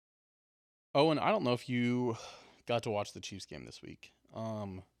Oh, and I don't know if you got to watch the Chiefs game this week.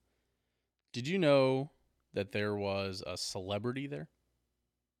 Did you know that there was a celebrity there?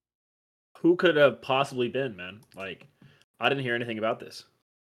 Who could have possibly been, man? Like, I didn't hear anything about this.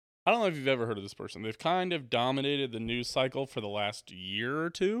 I don't know if you've ever heard of this person. They've kind of dominated the news cycle for the last year or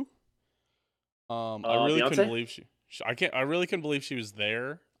two. I really couldn't Beyonce? believe I can't. I really couldn't believe she was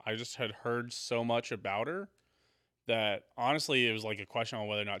there. I just had heard so much about her that honestly, it was like a question on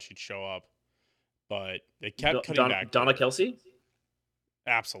whether or not she'd show up. But they kept cutting back to Donna her. Kelsey?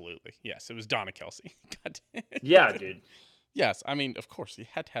 Absolutely, yes, it was Donna Kelsey. God damn Yeah, it. dude. Yes, I mean, of course, you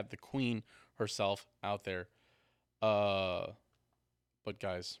had to have the queen herself out there. Uh, but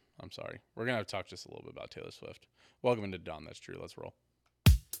guys, I'm sorry. We're gonna have to talk just a little bit about Taylor Swift. Welcome into Dawn. That's true. Let's roll.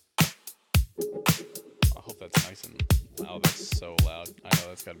 I hope that's nice and loud. That's so loud. I know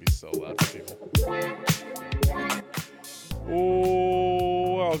that's got to be so loud for people.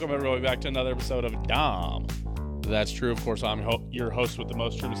 Oh, welcome everybody back to another episode of Dahm. That's true. Of course, I'm your host with the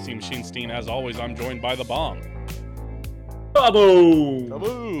most true Steam Machine Steen. As always, I'm joined by the bomb. Boom!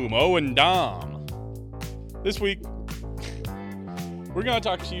 Kaboom! Owen Dahm. This week, we're going to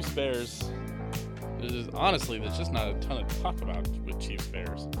talk Chiefs Bears. Honestly, there's just not a ton to talk about with Chiefs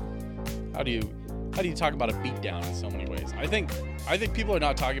Bears. How do you talk about a beatdown in so many ways? I think people are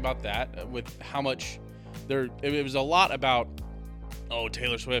not talking about that with how much it was a lot about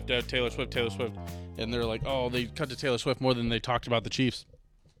Taylor Swift, Taylor Swift, and they're like, oh, they cut to Taylor Swift more than they talked about the Chiefs.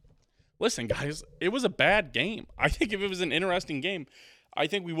 Listen, guys, it was a bad game. I think if it was an interesting game, I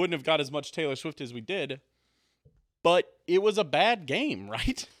think we wouldn't have got as much Taylor Swift as we did. But it was a bad game,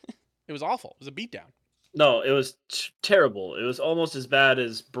 right? It was awful. It was a beatdown. No, it was terrible. It was almost as bad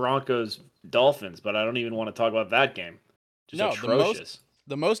as Broncos Dolphins, but I don't even want to talk about that game. Just No, atrocious.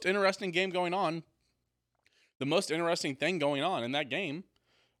 the most interesting game going on, the most interesting thing going on in that game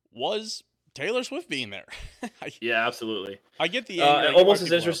was Taylor Swift being there. Yeah, absolutely. I get the anger. I get why Almost as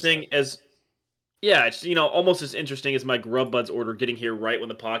people are upset. interesting as yeah, it's almost as interesting as my Grub Buds order getting here right when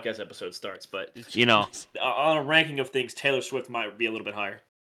the podcast episode starts. But on a ranking of things, Taylor Swift might be a little bit higher.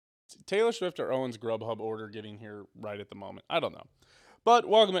 Taylor Swift or Owen's Grubhub order getting here right at the moment. I don't know. But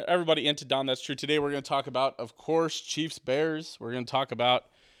welcome everybody into Don That's True. Today we're going to talk about, of course, Chiefs Bears. We're going to talk about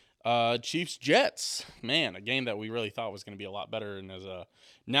Chiefs Jets. Man, a game that we really thought was going to be a lot better, and is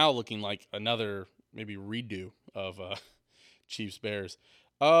now looking like another maybe redo of Chiefs Bears.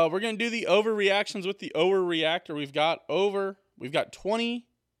 We're going to do the overreactions with the overreactor. We've got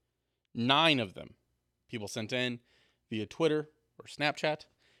 29 of them. People sent in via Twitter or Snapchat.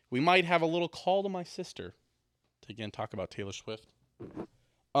 We might have a little call to my sister to again talk about Taylor Swift.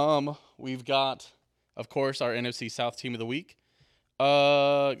 We've got, of course, our NFC South team of the week.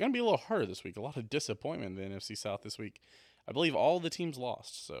 Gonna be a little harder this week. A lot of disappointment in the NFC South this week. I believe all the teams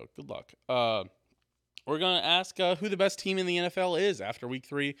lost, so good luck. We're gonna ask who the best team in the NFL is after Week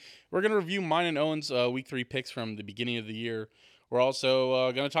 3. We're gonna review mine and Owen's Week 3 picks from the beginning of the year. We're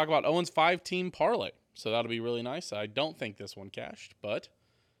also gonna talk about Owen's 5-team parlay, so that'll be really nice. I don't think this one cashed, but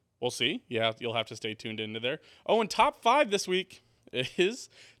we'll see. Yeah, you'll have to stay tuned into there. Owen, top 5 this week is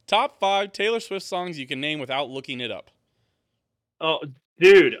top 5 Taylor Swift songs you can name without looking it up. Oh,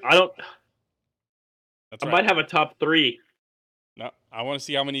 dude, That's I right. might have a top 3. No, I want to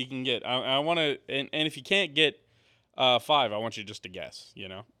see how many you can get. I want to, and if you can't get 5, I want you just to guess.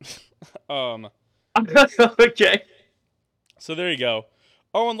 Okay. So there you go.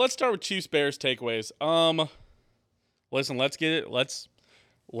 Oh, and let's start with Chiefs Bears takeaways. Listen, let's get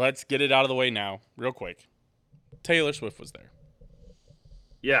it out of the way now, real quick. Taylor Swift was there.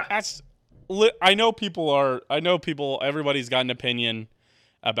 Yeah. I know everybody's got an opinion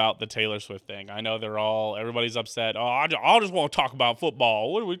about the Taylor Swift thing. I know everybody's upset. Oh, I just want to talk about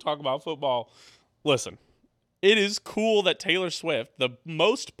football. What do we talk about football? Listen, it is cool that Taylor Swift, the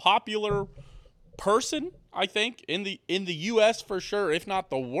most popular person, I think, in the US for sure, if not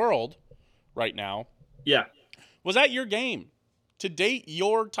the world right now, Yeah. was at your game to date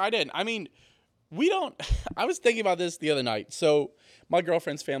your tight end. I mean, I was thinking about this the other night. So my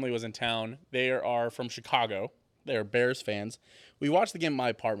girlfriend's family was in town. They are from Chicago. They're Bears fans. We watched the game in my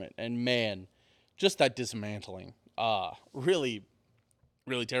apartment, and man, just that dismantling. Really,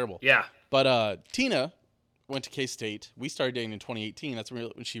 really terrible. Yeah. But Tina went to K-State. We started dating in 2018. That's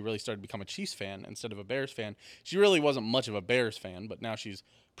when she really started to become a Chiefs fan instead of a Bears fan. She really wasn't much of a Bears fan, but now she's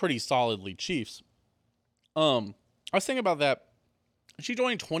pretty solidly Chiefs. I was thinking about that. She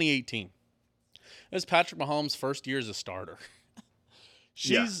joined in 2018. It was Patrick Mahomes' first year as a starter.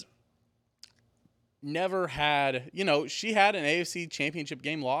 She's never had, she had an AFC championship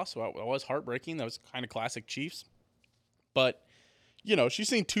game loss, so it was heartbreaking. That was kind of classic Chiefs. But she's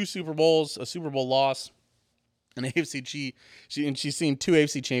seen 2 Super Bowls, a Super Bowl loss, an AFC and she's seen 2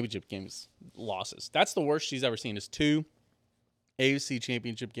 AFC Championship games losses. That's the worst she's ever seen is 2 AFC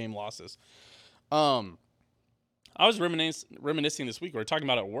Championship game losses. I was reminiscing this week. We were talking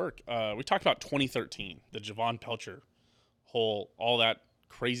about at work. We talked about 2013, the Javon Pelcher all that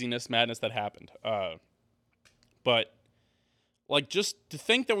craziness, madness that happened. But like, just to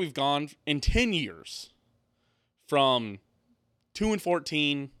think that we've gone in 10 years from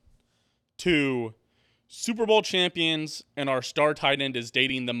 2-14 to Super Bowl champions, and our star tight end is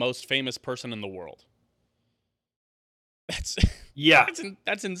dating the most famous person in the world. That's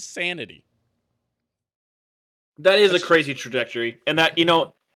that's insanity. That is a crazy trajectory, and that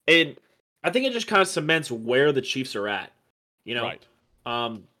I think it just kind of cements where the Chiefs are at. Right.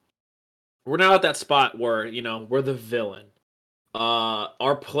 We're now at that spot where we're the villain.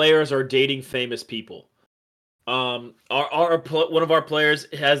 Our players are dating famous people. One of our players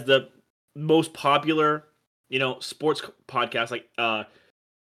has the most popular, sports podcast.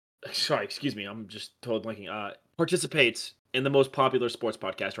 Sorry, excuse me, I'm just totally blanking. Participates in the most popular sports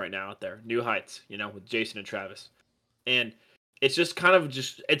podcast right now out there, New Heights. With Jason and Travis, and it's just kind of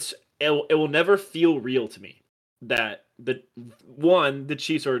it will never feel real to me that the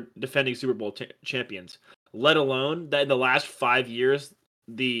Chiefs are defending Super Bowl champions, let alone that in the last 5 years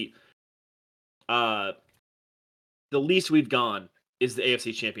the least we've gone is the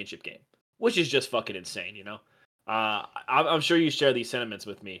AFC Championship game, which is just fucking insane. I'm sure you share these sentiments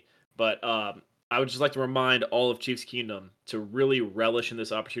with me, but I would just like to remind all of Chiefs Kingdom to really relish in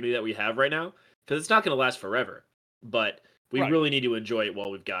this opportunity that we have right now, because it's not going to last forever, but we really need to enjoy it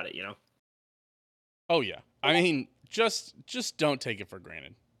while we've got it. Oh yeah, I mean, just don't take it for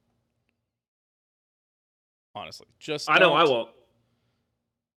granted. Honestly, I know I won't.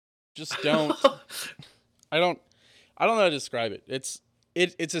 Just don't. I don't know how to describe it.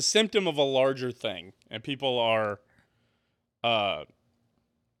 It's a symptom of a larger thing, and people are, I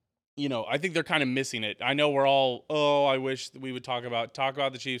think they're kind of missing it. I know we're all, I wish we would talk about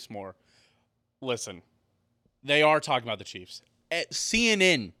the Chiefs more. Listen, they are talking about the Chiefs.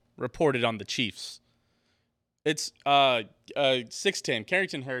 CNN reported on the Chiefs. It's 610.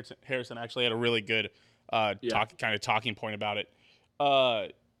 Carrington Harrison actually had a really good talking point about it.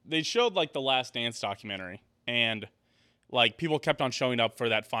 They showed like the Last Dance documentary, and like people kept on showing up for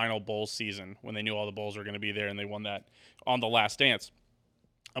that final bowl season when they knew all the bowls were going to be there, and they won that on the Last Dance.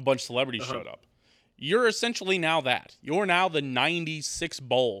 A bunch of celebrities showed up. You're essentially now that. You're now the 96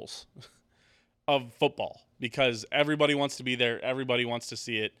 bowls of football, because everybody wants to be there. Everybody wants to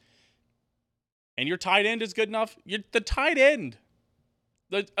see it. And your tight end is good enough. The tight end,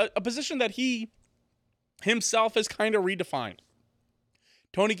 a position that he himself has kind of redefined.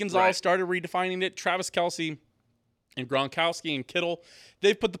 Tony Gonzalez started redefining it. Travis Kelce and Gronkowski and Kittle,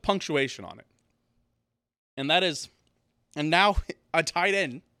 they've put the punctuation on it. And now a tight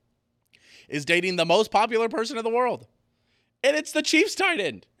end is dating the most popular person in the world. And it's the Chiefs tight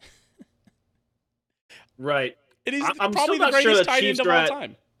end. Right. It is probably the greatest tight end of all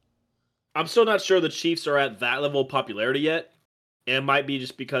time. I'm still not sure the Chiefs are at that level of popularity yet. And it might be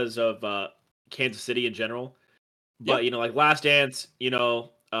just because of Kansas City in general. But, like Last Dance,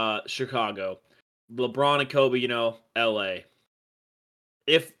 Chicago. LeBron and Kobe, LA.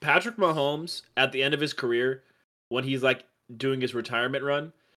 If Patrick Mahomes, at the end of his career, when he's like doing his retirement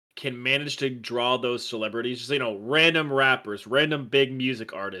run, can manage to draw those celebrities, just, random rappers, random big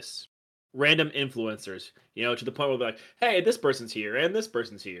music artists, random influencers, to the point where they're like, hey, this person's here, and this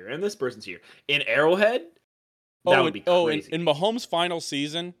person's here, and this person's here. In Arrowhead, that would be crazy. In Mahomes' final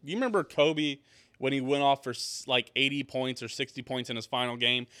season, do you remember Kobe when he went off for like 80 points or 60 points in his final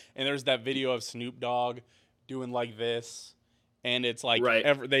game? And there's that video of Snoop Dogg doing like this. And it's like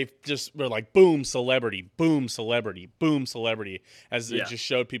they just were like, boom, celebrity, boom, celebrity, boom, celebrity, as it just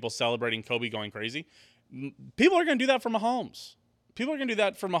showed people celebrating Kobe going crazy. People are going to do that for Mahomes. People are going to do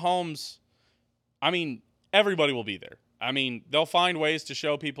that for Mahomes. I mean, everybody will be there. I mean, they'll find ways to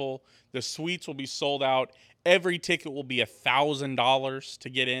show people. The suites will be sold out. Every ticket will be $1,000 to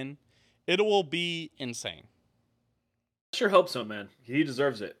get in. It will be insane. I sure hope so, man. He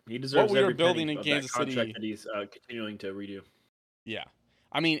deserves it. He deserves what we every are building penny in of Kansas that contract City that he's continuing to redo. Yeah.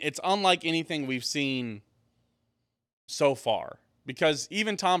 I mean, it's unlike anything we've seen so far. Because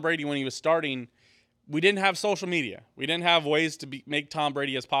even Tom Brady, when he was starting, we didn't have social media. We didn't have ways to make Tom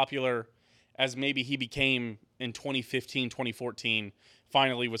Brady as popular as maybe he became in 2015, 2014,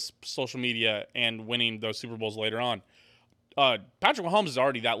 finally with social media and winning those Super Bowls later on. Patrick Mahomes is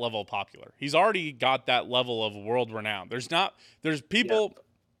already that level of popular. He's already got that level of world renown. There's people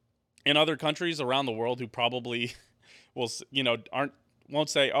in other countries around the world who probably won't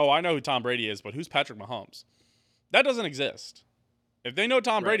say, "Oh, I know who Tom Brady is," but who's Patrick Mahomes? That doesn't exist. If they know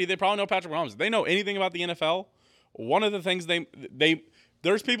Tom Brady, they probably know Patrick Mahomes. If they know anything about the NFL, one of the things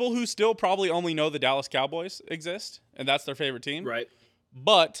there's people who still probably only know the Dallas Cowboys exist, and that's their favorite team. Right.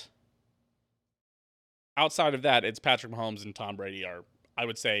 But outside of that, it's Patrick Mahomes and Tom Brady are, I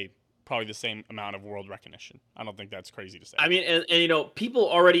would say, probably the same amount of world recognition. I don't think that's crazy to say. I mean, and people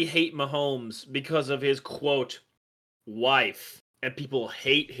already hate Mahomes because of his quote wife, and people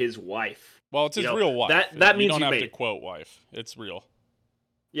hate his wife. Well, it's his real wife. That you means don't you have made to it. quote wife. It's real.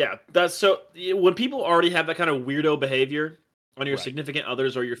 Yeah, that's so. When people already have that kind of weirdo behavior on your Right. significant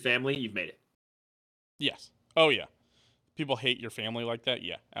others or your family, you've made it. Yes. Oh yeah. People hate your family like that.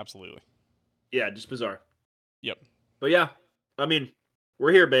 Yeah, absolutely. Yeah, just bizarre. Yep. But yeah, I mean,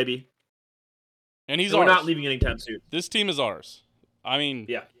 we're here, baby, And he's and we're ours. not leaving anytime soon. This team is ours. I mean,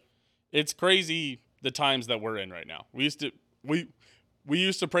 Yeah, it's crazy the times that we're in right now. We used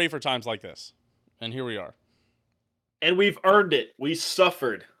to pray for times like this, and here we are. and we've earned it. We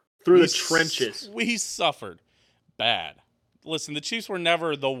suffered through the trenches. We suffered bad. Listen, the Chiefs were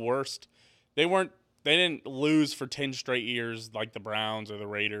never the worst. They didn't lose for 10 straight years like the Browns or the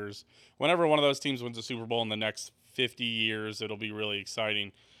Raiders. Whenever one of those teams wins a Super Bowl in the next 50 years, it'll be really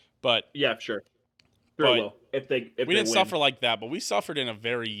exciting. But Yeah, sure. Very but well. If they we didn't win. suffer like that, but we suffered in a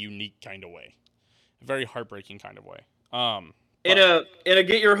very unique kind of way. A very heartbreaking kind of way. In a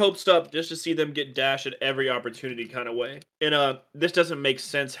get your hopes up just to see them get dashed at every opportunity kind of way. This doesn't make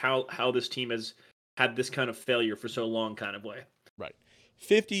sense how this team has had this kind of failure for so long kind of way. Right.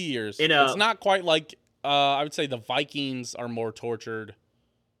 50 years. In It's not quite like I would say the Vikings are more tortured.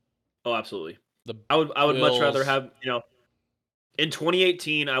 Oh, absolutely. The I would much rather Bills- have, in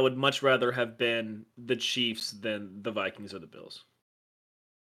 2018 I would much rather have been the Chiefs than the Vikings or the Bills.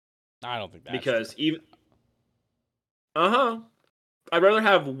 I don't think that's Because true. even I'd rather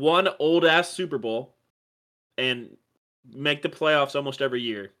have one old ass Super Bowl and make the playoffs almost every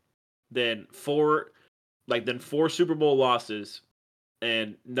year than four Super Bowl losses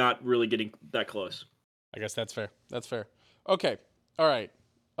and not really getting that close. I guess that's fair. That's fair. Okay. All right.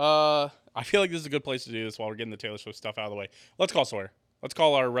 I feel like this is a good place to do this while we're getting the Taylor Swift stuff out of the way. Let's call Sawyer. Let's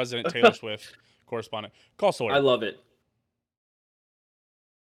call our resident Taylor Swift correspondent. Call Sawyer. I love it.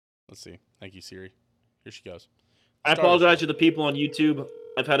 Let's see. Thank you, Siri. Here she goes. I apologize to the people on YouTube.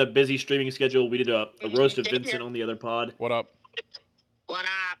 I've had a busy streaming schedule. We did a roast of Vincent on the other pod. What up? What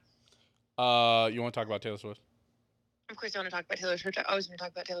up? You want to talk about Taylor Swift? Of course, I want to talk about Taylor Swift. I always want to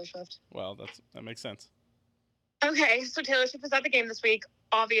talk about Taylor Swift. Well, that makes sense. Okay, so Taylor Swift was at the game this week,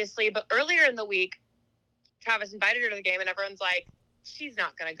 obviously, but earlier in the week, Travis invited her to the game, and everyone's like, she's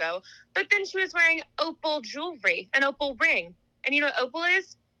not going to go. But then she was wearing opal jewelry, an opal ring. And you know what opal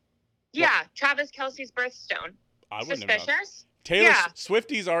is? Yeah, Travis Kelce's birthstone. I wouldn't have known. Suspicious? Taylor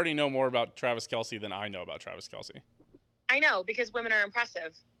Swifties already know more about Travis Kelce than I know about Travis Kelce. I know, because women are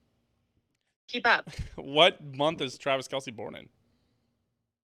impressive. Keep up. What month is Travis Kelce born in?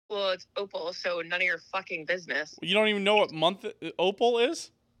 Well, it's opal, so none of your fucking business. You don't even know what month Opal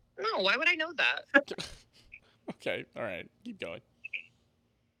is? No, why would I know that? Okay, all right. Keep going.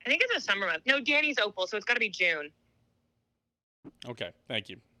 I think it's a summer month. No, Danny's opal, so it's got to be June. Okay, thank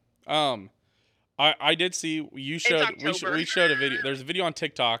you. I did see you showed we showed a video. There's a video on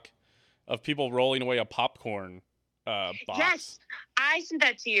TikTok of people rolling away a popcorn box. Yes, I sent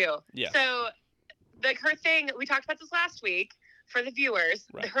that to you. Yeah. So, her thing, we talked about this last week for the viewers.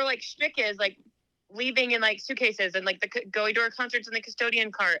 Right. Her shtick is leaving in suitcases and going to her concerts in the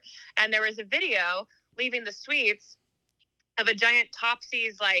custodian cart. And there was a video leaving the suites of a giant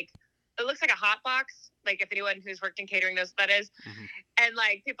Topsy's it looks like a hot box. If anyone who's worked in catering knows what that is. Mm-hmm. And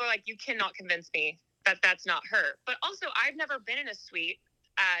people are like, you cannot convince me that that's not her. But also, I've never been in a suite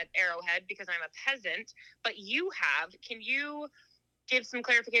at Arrowhead because I'm a peasant, but you have. Can you give some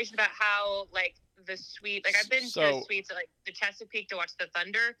clarification about how the suite, I've been to suites at the Chesapeake to watch the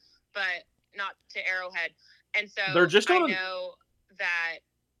Thunder, but not to Arrowhead. And so They're just I know that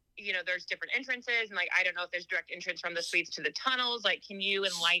there's different entrances, and I don't know if there's direct entrance from the suites to the tunnels. Can you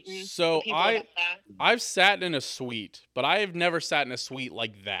enlighten the people about that? I've sat in a suite, but I have never sat in a suite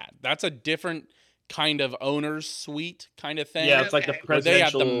like that. That's a different kind of owner's suite kind of thing. Yeah, it's like the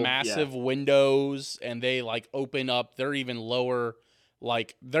presidential. Where they have the massive windows and they open up. They're even lower.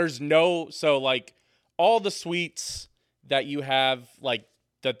 There's no all the suites that you have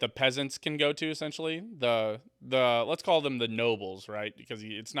that the peasants can go to, essentially the let's call them the nobles, right? Because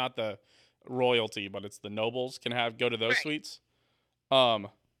it's not the royalty, but it's the nobles can go to those suites.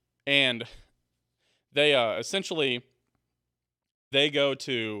 And they essentially they go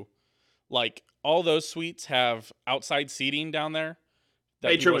to all those suites have outside seating down there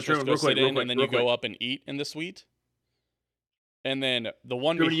that Hey, people are Truman, supposed to Truman, go real quick, sit real in, quick, and then real you go quick. up and eat in the suite. And then the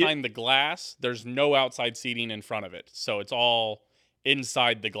one Truman, you- behind the glass, there's no outside seating in front of it. So it's all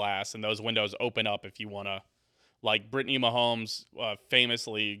inside the glass, and those windows open up if you want to. Like Brittany Mahomes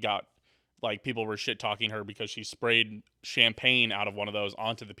famously got, like, people were shit talking her because she sprayed champagne out of one of those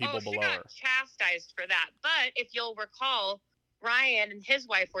onto the people she below got her. chastised for that. But if you'll recall, Ryan and his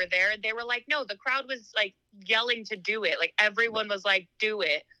wife were there. They were like, no, the crowd was like yelling to do it. Like everyone was like, do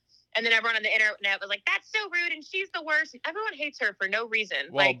it. And then everyone on the internet was like, that's so rude and she's the worst. And everyone hates her for no reason.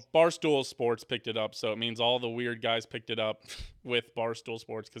 Well, like Barstool Sports picked it up, so it means all the weird guys picked it up with Barstool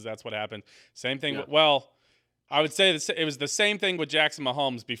Sports because that's what happened. Same thing. Yeah. Well, I would say it was the same thing with Jackson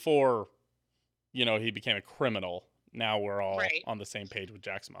Mahomes before, he became a criminal. Now we're all on the same page with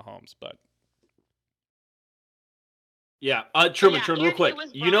Jackson Mahomes, but Yeah, Truman, yeah, Truman, real and quick. it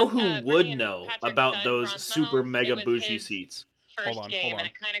was You know Bron- who Brittany would and know Patrick's about son, those Bron super Mahomes. mega It was bougie his seats? first game, and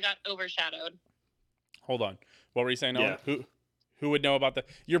it kind of got overshadowed. hold on. What were you saying, Owen? Yeah. Who would know about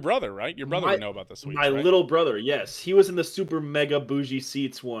your brother, right? Your brother would know about the suites, My right? little brother, yes, he was in the super mega bougie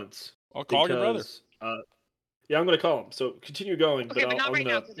seats once. I'll call your brother. Yeah, I'm gonna call him. So continue going, Okay, but not I'm right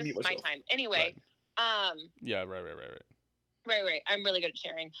now gonna because this mute is my myself. time. Anyway, Yeah, right. right. I'm really good at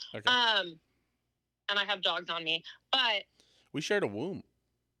sharing. Okay. And I have dogs on me, but We shared a womb.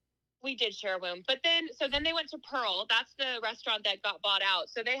 we did share a womb. But then they went to Pearl. That's the restaurant that got bought out.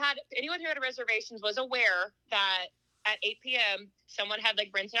 So they had, anyone who had reservations was aware that at 8 p.m. someone had like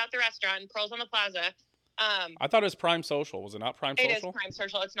rented out the restaurant. Pearl's on the plaza. I thought it was Prime Social. Was it not Prime Social? It is Prime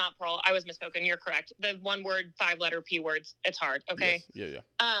Social. It's not Pearl. I was misspoken. You're correct. The one word, 5-letter P words. It's hard. Okay. Yes.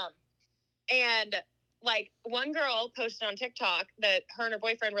 Yeah. And like one girl posted on TikTok that her and her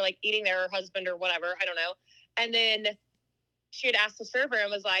boyfriend were like eating there, her husband or whatever. I don't know. And then she had asked the server and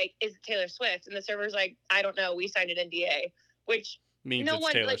was like, is it Taylor Swift? And the server's like, I don't know. We signed an NDA, which means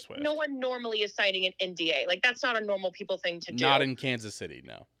it's Taylor Swift. No one normally is signing an NDA. Like that's not a normal people thing to do. Not in Kansas City,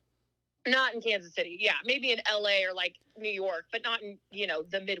 no. Not in Kansas City. Yeah, maybe in LA or like New York, but not in,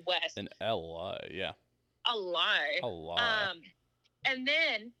 the Midwest. In LA, yeah. A lie. And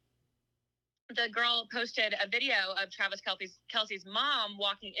then the girl posted a video of Travis Kelce's mom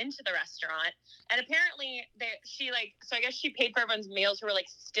walking into the restaurant, and apparently so I guess she paid for everyone's meals who were like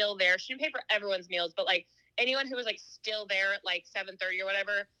still there. She didn't pay for everyone's meals, but like anyone who was like still there at like 7:30 or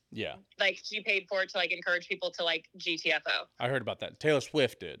whatever. Yeah. Like she paid for it to like encourage people to like GTFO. I heard about that. Taylor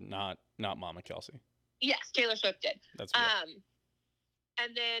Swift did, not Mama Kelsey. Yes, Taylor Swift did. That's weird.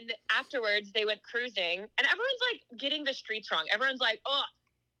 And then afterwards they went cruising, and everyone's like getting the streets wrong. Everyone's like, oh,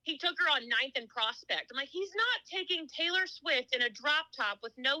 he took her on 9th and Prospect. I'm like, he's not taking Taylor Swift in a drop top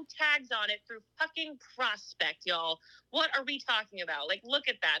with no tags on it through fucking Prospect, y'all. What are we talking about? Like, look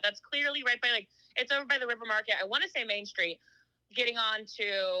at that. That's clearly right by, like, it's over by the River Market. I want to say Main Street, getting on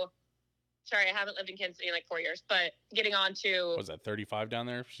to, sorry, I haven't lived in Kansas City in like 4 years, but getting on to. Was that 35 down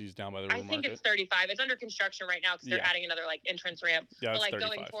there? She's down by the River Market? I think it's 35. It's under construction right now because they're adding another like entrance ramp. Yeah, but like 35.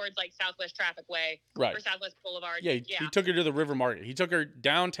 going towards like Southwest Traffic Way or Southwest Boulevard. Yeah, he took her to the River Market. He took her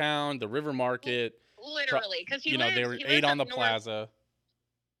downtown, the River Market. Literally, because they were ate on the plaza.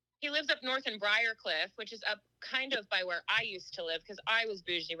 He lives up north in Briarcliff, which is up kind of by where I used to live because I was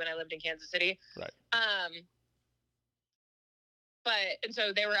bougie when I lived in Kansas City. Right. And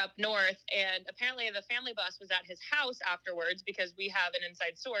so they were up north, and apparently the family bus was at his house afterwards because we have an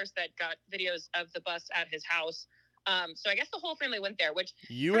inside source that got videos of the bus at his house. So I guess the whole family went there, which...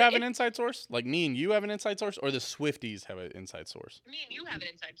 You have an inside source? Like me and you have an inside source? Or the Swifties have an inside source? Me and you have an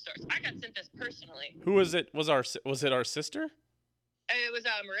inside source. I got sent this personally. Who was it? Was it our sister? It was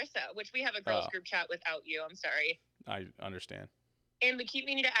Marissa, which we have a girls group chat without you. I'm sorry. I understand. And we keep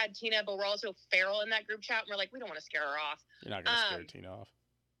meaning to add Tina, but we're also feral in that group chat. And we're like, we don't want to scare her off. You're not going to scare Tina off.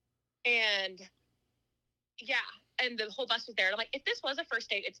 And yeah, and the whole bus was there. And I'm like, if this was a first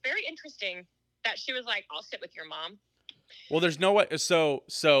date, it's very interesting that she was like, I'll sit with your mom. Well, there's no way. So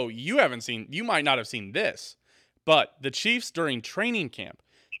you might not have seen this, but the Chiefs during training camp,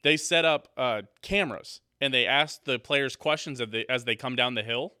 they set up cameras and they asked the players questions as they come down the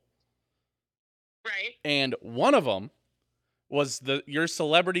hill. Right. And one of them was your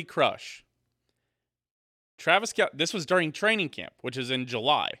celebrity crush. This was during training camp, which is in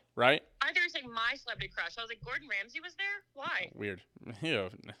July, right? I thought you were saying my celebrity crush. I was like, Gordon Ramsay was there? Why? Weird. Ew.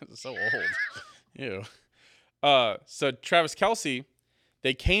 So old. Ew. So Travis Kelce,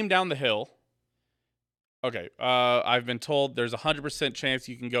 they came down the hill. Okay. I've been told there's 100% chance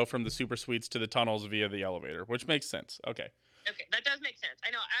you can go from the super suites to the tunnels via the elevator, which makes sense. Okay. Okay, that does make sense.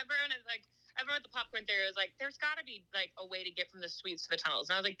 I know everyone at the popcorn theory was like, there's got to be like a way to get from the suites to the tunnels,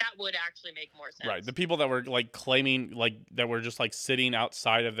 and I was like, that would actually make more sense. Right. The people that were like claiming like that were just like sitting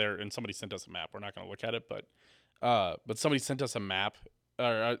outside of there, and somebody sent us a map. We're not going to look at it, but somebody sent us a map.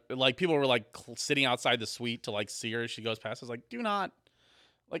 Like people were like sitting outside the suite to like see her as she goes past. I was like, do not.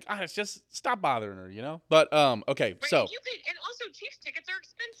 Like, it's just stop bothering her, you know? But, okay, Right, so. and also Chiefs tickets are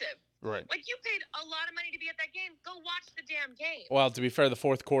expensive. Right. Like, you paid a lot of money to be at that game. Go watch the damn game. Well, to be fair, the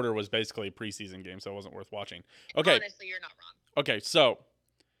fourth quarter was basically a preseason game, so it wasn't worth watching. Okay. Honestly, you're not wrong. Okay, so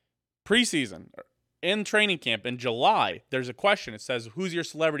preseason, in training camp in July, there's a question. It says, who's your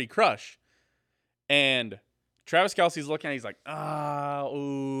celebrity crush? And Travis Kelce's looking at it, he's like,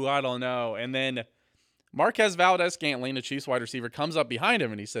 I don't know. And then Marquez Valdez-Scantling, the Chiefs wide receiver, comes up behind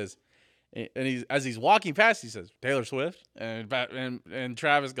him and he says, as he's walking past, he says, Taylor Swift, and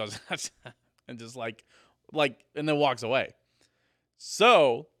Travis goes, and just like, and then walks away.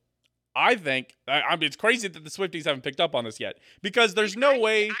 So I think, I mean, it's crazy that the Swifties haven't picked up on this yet, because there's no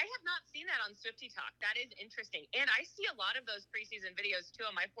way. I have not seen that on Swiftie Talk. That is interesting. And I see a lot of those preseason videos too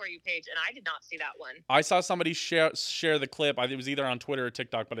on my For You page, and I did not see that one. I saw somebody share the clip. I think it was either on Twitter or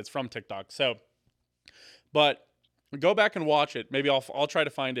TikTok, but it's from TikTok. So, but go back and watch it. Maybe I'll try to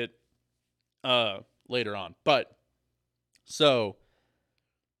find it later on. But so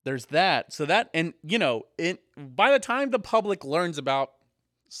there's that. So that, and you know, by the time the public learns about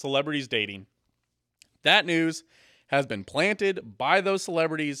celebrities dating, that news has been planted by those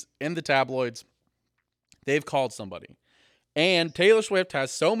celebrities in the tabloids. They've called somebody. And Taylor Swift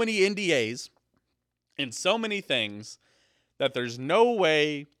has so many NDAs and so many things that there's no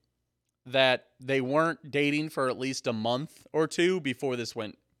way that they weren't dating for at least a month or two before this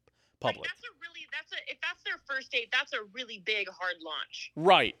went public. Like, if that's their first date, that's a really big hard launch.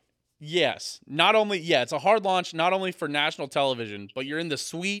 Right. Yes. It's a hard launch, not only for national television, but you're in the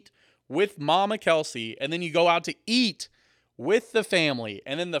suite with Mama Kelsey, and then you go out to eat with the family,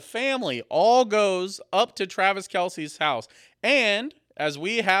 and then the family all goes up to Travis Kelce's house. And as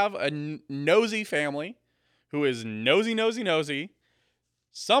we have a nosy family who is nosy,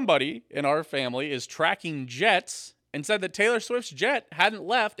 somebody in our family is tracking jets and said that Taylor Swift's jet hadn't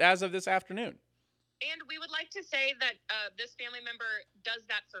left as of this afternoon. And we would like to say that this family member does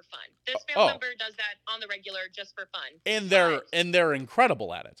that for fun. This family member does that on the regular just for fun. And they're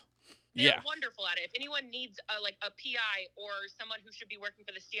incredible at it. They're wonderful at it. If anyone needs a PI or someone who should be working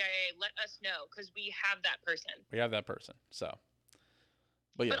for the CIA, let us know, because we have that person. So,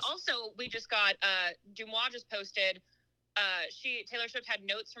 but yes. But also, we just got Dumois just posted. Taylor Swift had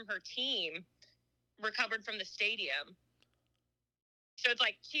notes from her team recovered from the stadium. So it's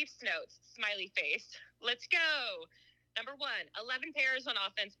like Chiefs notes, smiley face. Let's go. Number 1, 11 players on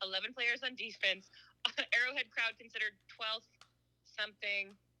offense, 11 players on defense. Arrowhead crowd considered 12th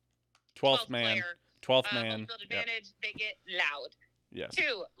something. 12th man. 12th man. Home field advantage. Yep. They get loud. Yes. 2,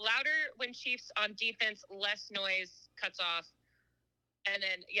 louder when Chiefs on defense, less noise, cuts off. And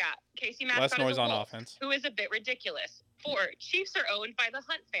then, Casey Mascot less noise is a on wolf, offense, who is a bit ridiculous. 4, Chiefs are owned by the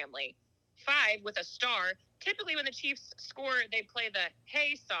Hunt family. 5, with a star. Typically, when the Chiefs score, they play the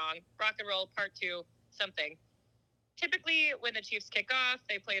Hey song, Rock and Roll Part 2, something. Typically, when the Chiefs kick off,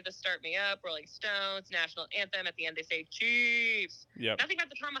 they play the Start Me Up, Rolling Stones, National Anthem. At the end, they say Chiefs. Yep. Nothing about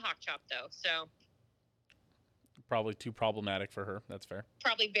the tomahawk chop, though, so. Probably too problematic for her. That's fair.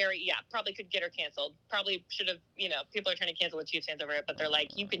 Probably could get her canceled. Probably should have, people are trying to cancel the Chiefs fans over it, but they're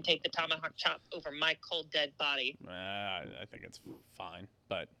like, you can take the tomahawk chop over my cold, dead body. I think it's fine,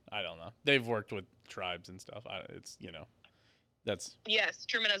 but I don't know. They've worked with tribes and stuff. That's. Yes,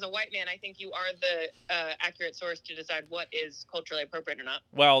 Truman, as a white man, I think you are the accurate source to decide what is culturally appropriate or not.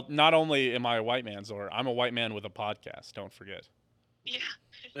 Well, not only am I a white man, Zor, I'm a white man with a podcast. Don't forget. Yeah.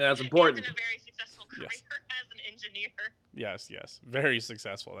 That's important. He's in a very successful career as an engineer. Yes. Very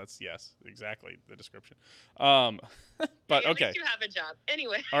successful. That's, exactly the description. But hey, at okay. least you have a job.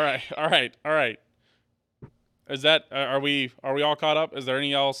 Anyway. All right. Is that, are we all caught up? Is there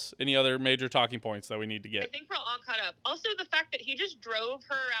any other major talking points that we need to get? I think we're all caught up. Also, the fact that he just drove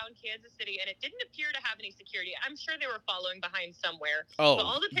her around Kansas City and it didn't appear to have any security. I'm sure they were following behind somewhere. Oh, but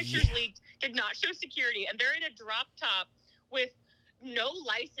all the pictures leaked did not show security, and they're in a drop top with no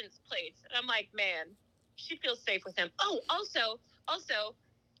license plates. And I'm like, man, she feels safe with him. Oh, also,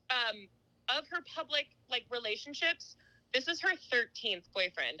 of her public relationships, this is her 13th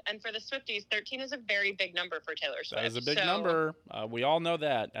boyfriend. And for the Swifties, 13 is a very big number for Taylor Swift. That is a big number. We all know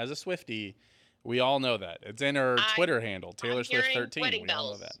that. As a Swiftie, we all know that. It's in her Twitter handle. Taylor Swift 13. We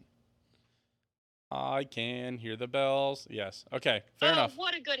all know that. I can hear the bells. Yes. Okay. Fair enough.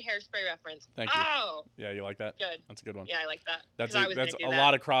 What a good Hairspray reference. Thank you. Oh, Yeah, you like that? good. That's a good one. Yeah, I like that. That's 'Cause I was that's gonna a do that.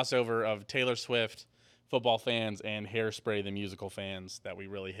 lot of crossover of Taylor Swift football fans and Hairspray the musical fans that we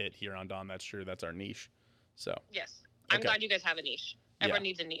really hit here on Dahm. That's true. That's our niche. So Yes. I'm Okay. glad you guys have a niche. Everyone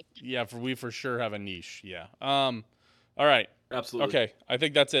needs a niche. yeah, we for sure have a niche. Yeah. All right. Absolutely. Okay. I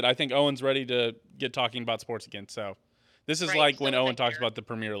think that's it. I think Owen's ready to get talking about sports again. So this is Right, like so when is Owen I talks here. about the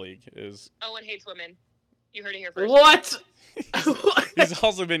Premier League. Is Owen hates women. You heard it here first. What? he's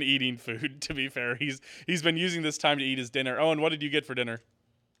also been eating food. To be fair, he's been using this time to eat his dinner. Owen, what did you get for dinner?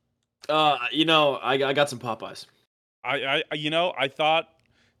 I got some Popeyes. I thought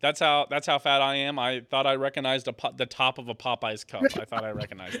that's how fat I am. I thought I recognized the top of a Popeyes cup. I thought I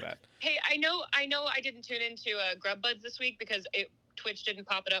recognized that. Hey, I know I didn't tune into Grub Buds this week because Twitch didn't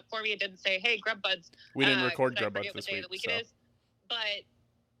pop it up for me. It didn't say, hey, Grub Buds. We didn't record 'cause I Grub Buds forget this what day week. of the week So. it is. But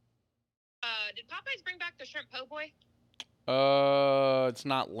did Popeyes bring back the shrimp po' boy? It's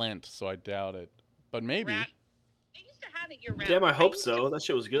not Lent, so I doubt it. But maybe. Rat. They used to have it year round. Damn, I hope used so. to That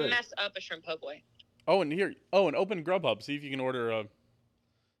shit was good. Mess up a shrimp po' boy. Oh, and here. Oh, and open Grubhub. See if you can order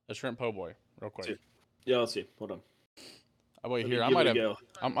a shrimp po' boy real quick. See. Yeah, let's see. Hold on. Oh, wait, Let me here. give it a go.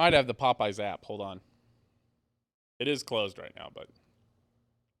 I might have the Popeyes app. Hold on. It is closed right now, but.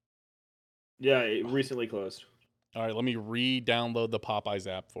 Yeah, it recently closed. All right, let me re-download the Popeyes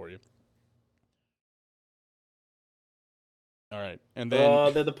app for you. All right, and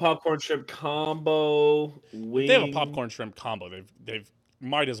then they're the popcorn shrimp combo. Wing. they have a popcorn shrimp combo. They've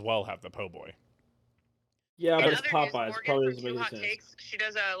might as well have the po' boy. Yeah, In but it's other news, Popeyes. Morgan Probably from doesn't Two make Hot any sense. Takes. She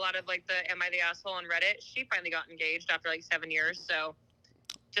does a lot of like the Am I the Asshole on Reddit. She finally got engaged after like 7 years. So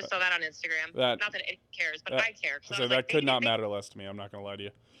just saw that on Instagram. That- not that it cares, but that- I care. So that could not matter less to me. I'm not gonna lie to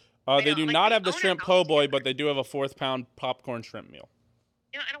you. I They know, do like, not they have the own a shrimp house po' boy, together. but they do have a 4th pound popcorn shrimp meal.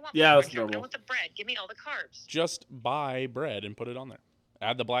 I don't want Yeah, popcorn that's shrimp. I normal. want the bread. Give me all the carbs. Just buy bread and put it on there.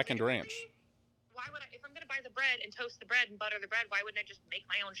 Add the blackened ranch. Why would I? If I'm gonna buy the bread and toast the bread and butter the bread, why wouldn't I just make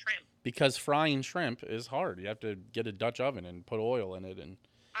my own shrimp? Because frying shrimp is hard. You have to get a Dutch oven and put oil in it. And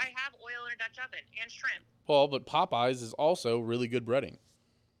I have oil in a Dutch oven and shrimp. well, but Popeyes is also really good breading.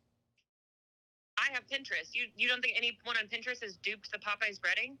 I have Pinterest. You don't think anyone on Pinterest has duped the Popeyes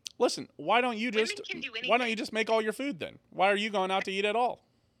breading? Listen, why don't you Women just can do why don't you anything. just make all your food then? Why are you going out to eat at all?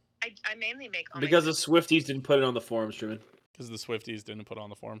 I mainly make all Because my the Swifties didn't put it on the forums, Truman. Because the Swifties didn't put on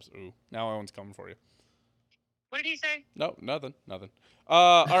the forums. Ooh, now Owen's coming for you. What did he say? No, nothing.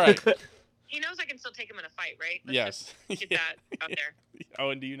 All right. He knows I can still take him in a fight, right? Let's Yes. just get Yeah. that out there.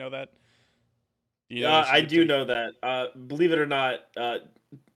 Owen, do you know that? Do you Yeah, that I she do would know that. Believe it or not,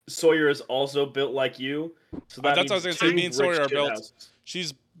 Sawyer is also built like you. So that that's what I was means gonna say. two Me and brick Sawyer are shit built.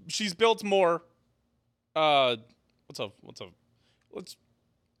 houses. She's built more. What's up? Let's.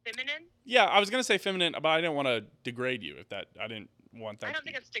 Feminine? Yeah, I was gonna say feminine, but I didn't want to degrade you. I didn't want that. I don't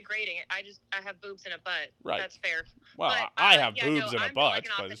think it's degrading. I have boobs and a butt. Right. That's fair. Well, But, I have yeah, boobs no, and a I'm built like butt,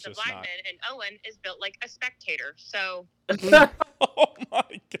 an but it's offensive just not. lineman, and Owen is built like a spectator. So Oh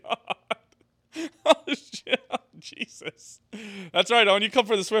my god. Oh shit. Jesus. That's right, Owen. You come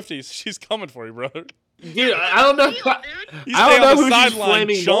for the Swifties. She's coming for you, brother. Dude, I don't know. Deal, dude. You I stay don't on know the who she's sideline,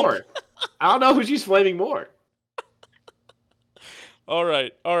 flaming chump. more. I don't know who she's flaming more. All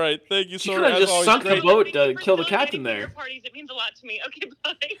right. Thank you, She Sawyer. could have As just always, sunk the great. boat Thank you to for kill the donating captain to your there. parties. It means a lot to me. Okay,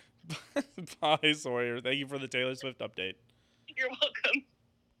 bye. Bye, Sawyer. Thank you for the Taylor Swift update. You're welcome.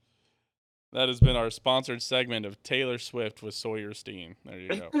 That has been our sponsored segment of Taylor Swift with Sawyer Steen. There you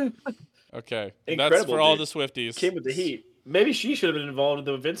go. Okay. That's Incredible, for all dude. the Swifties. Came with the heat. Maybe she should have been involved in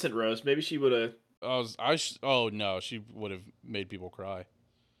the Vincent roast. Maybe she would have. Oh no, she would have made people cry.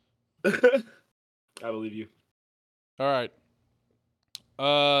 I believe you. All right.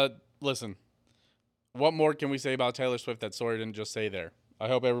 Listen. What more can we say about Taylor Swift that Sawyer didn't just say there? I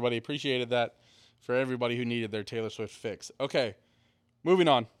hope everybody appreciated that for everybody who needed their Taylor Swift fix. Okay. Moving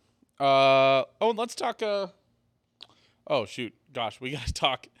on. Let's talk oh shoot. Gosh, we got to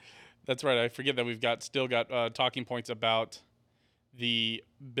talk. That's right. I forget that we've still got talking points about the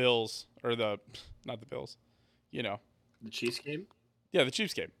Bills or not the Bills. You know. The Chiefs game? Yeah, the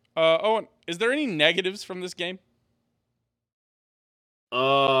Chiefs game. Owen, is there any negatives from this game?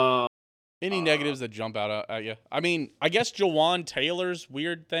 Any negatives that jump out at you? I mean, I guess Jawan Taylor's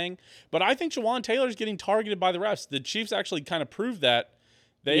weird thing, but I think Jawan Taylor's getting targeted by the refs. The Chiefs actually kind of proved that.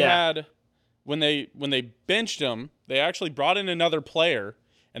 They had when they benched him, they actually brought in another player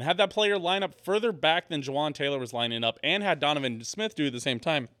and had that player line up further back than Jawan Taylor was lining up, and had Donovan Smith do it at the same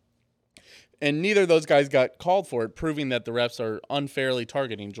time. And neither of those guys got called for it, proving that the refs are unfairly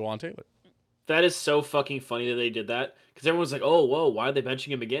targeting Jawan Taylor. That is so fucking funny that they did that because everyone's like, "Oh, whoa, why are they benching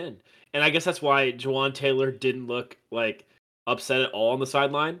him again?" And I guess that's why Jawan Taylor didn't look like upset at all on the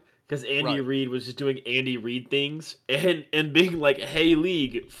sideline because Andy Right. Reid was just doing Andy Reid things and being like, "Hey,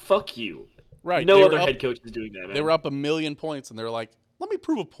 league, fuck you." Right. No other head coach is doing that, They man. were up 1,000,000 points, and they're like, "Let me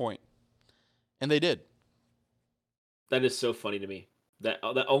prove a point," and they did. That is so funny to me. That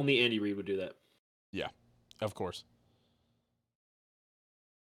only Andy Reid would do that. Yeah, of course.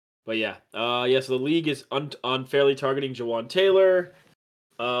 But yeah, So the league is unfairly targeting Jawan Taylor.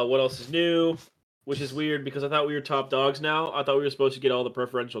 What else is new? Which is weird because I thought we were top dogs now. I thought we were supposed to get all the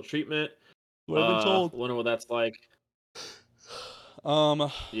preferential treatment. What I've been told. Wonder what that's like.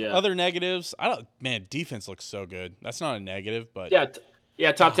 Yeah, Other negatives. Man, defense looks so good. That's not a negative, but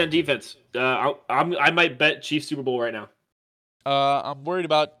yeah. Top 10 defense. I might bet Chiefs Super Bowl right now. I'm worried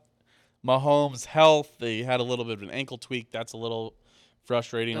about Mahomes' health. They had a little bit of an ankle tweak. That's a little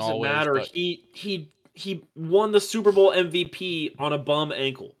frustrating. Doesn't always, matter. But He won the Super Bowl MVP on a bum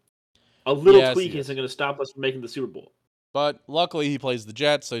ankle. A little Yes, tweak he is. isn't going to stop us from making the Super Bowl. But luckily, he plays the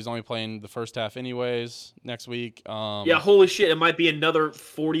Jets, so he's only playing the first half anyways next week. Yeah, holy shit! It might be another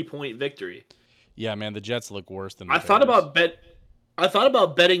 40-point victory. Yeah, man, the Jets look worse than the I Bears. thought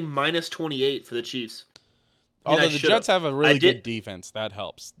about betting minus 28 for the Chiefs. Although the Jets have a really good defense, that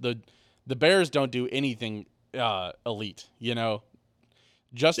helps. The Bears don't do anything elite, you know.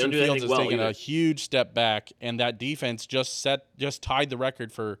 Justin Fields has taken a huge step back, and that defense just tied the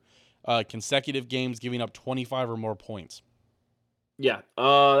record for consecutive games giving up 25 or more points. Yeah.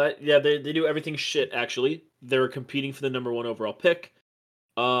 They do everything shit, actually. They're competing for the number 1 overall pick.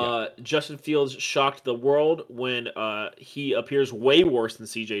 Justin Fields shocked the world when he appears way worse than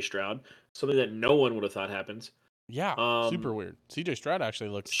CJ Stroud, something that no one would have thought happens. Yeah, super weird. CJ Stroud actually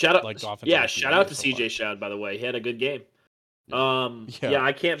looks like offensive. Yeah, shout out to CJ Stroud, by the way. He had a good game.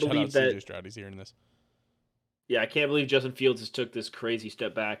 I can't believe that CJ Stroud is hearing this. Yeah, I can't believe Justin Fields has took this crazy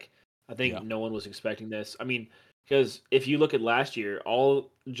step back. I think no one was expecting this. I mean, because if you look at last year, all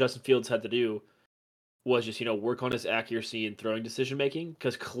Justin Fields had to do was just, work on his accuracy and throwing decision making,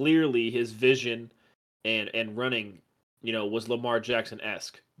 because clearly his vision and running, was Lamar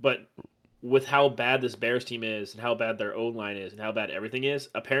Jackson-esque. But with how bad this Bears team is and how bad their O-line is and how bad everything is,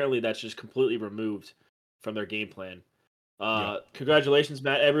 apparently that's just completely removed from their game plan. Congratulations,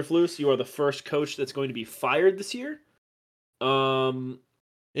 Matt Eberflus. You are the first coach that's going to be fired this year.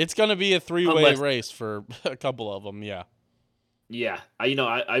 It's going to be a three-way race for a couple of them, yeah. Yeah,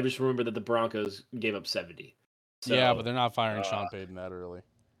 I just remember that the Broncos gave up 70. So, yeah, but they're not firing Sean Payton that early.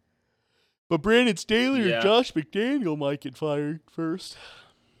 But Brandon Staley or Josh McDaniel might get fired first.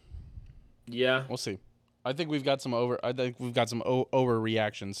 Yeah, we'll see. I think we've got some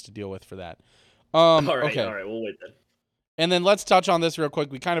overreactions to deal with for that. All right, we'll wait then. And then let's touch on this real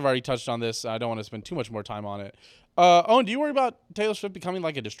quick. We kind of already touched on this. I don't want to spend too much more time on it. Owen, do you worry about Taylor Swift becoming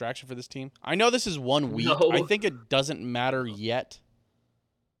like a distraction for this team? I know this is 1 week. No. I think it doesn't matter yet.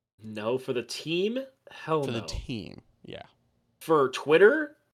 No, for the team? Hell no. For the team, yeah. For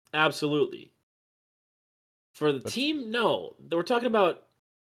Twitter? Absolutely. For the team? No. We're talking about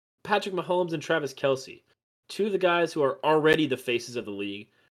Patrick Mahomes and Travis Kelce. 2 of the guys who are already the faces of the league,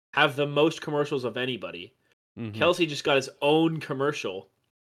 have the most commercials of anybody. Mm-hmm. Kelce just got his own commercial.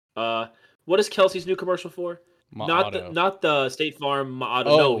 What is Kelce's new commercial for? Not the State Farm Ma'ato.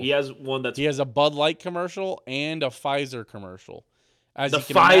 Oh, no, he has one that's... He has a Bud Light commercial and a Pfizer commercial. As the you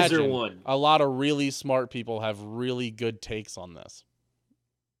can Pfizer imagine, one. A lot of really smart people have really good takes on this.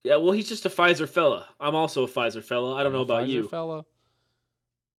 Yeah, well, he's just a Pfizer fella. I'm also a Pfizer fella. I don't know about you. Pfizer fella?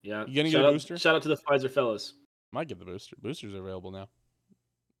 Yeah. You gonna get a booster? Shout out to the Pfizer fellas. Might get the booster. Boosters are available now.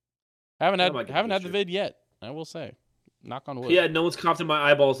 Haven't had the vid yet, I will say. Knock on wood. Yeah, no one's coughed in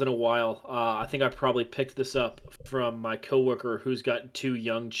my eyeballs in a while. I think I probably picked this up from my coworker who's got 2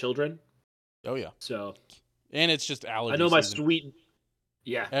 young children. Oh yeah. So. And it's just allergy. I know my season. sweet.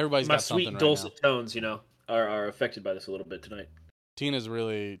 Yeah. Everybody's my got something sweet right dulcet now. tones, are affected by this a little bit tonight. Tina's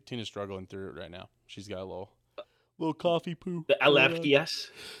struggling through it right now. She's got a little coffee poo. The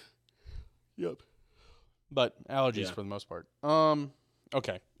LFDS. Yep. But allergies for the most part.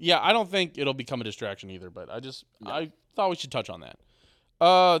 Okay. Yeah, I don't think it'll become a distraction either, but I thought we should touch on that.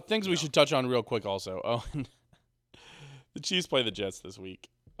 Things we should touch on real quick also. Oh, the Chiefs play the Jets this week.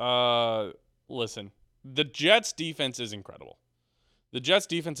 Listen, the Jets defense is incredible. The Jets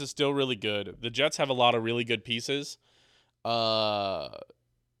defense is still really good. The Jets have a lot of really good pieces.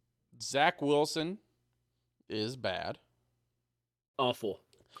 Zach Wilson is bad. Awful.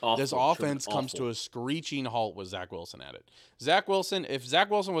 This offense comes to a screeching halt with Zach Wilson at it. If Zach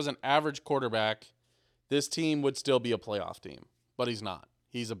Wilson was an average quarterback, this team would still be a playoff team. But he's not.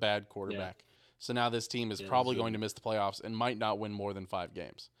 He's a bad quarterback. So now this team is Yeah, probably so- going to miss the playoffs and might not win more than 5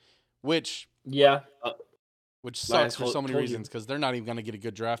 games, which Yeah. sucks for told, so many told reasons because they're not even going to get a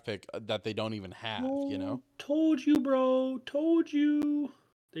good draft pick that they don't even have, you know? Told you, bro. Told you.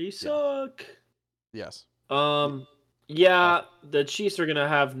 They Yeah. suck. Yes. Yeah, the Chiefs are gonna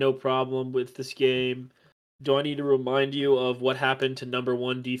have no problem with this game. Do I need to remind you of what happened to number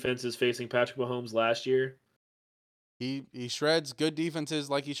one defenses facing Patrick Mahomes last year? He shreds good defenses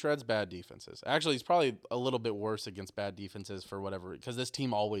like he shreds bad defenses. Actually, he's probably a little bit worse against bad defenses for whatever, because this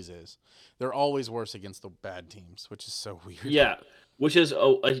team always is. They're always worse against the bad teams, which is so weird. Yeah, which is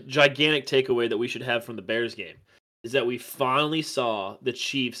a gigantic takeaway that we should have from the Bears game, is that we finally saw the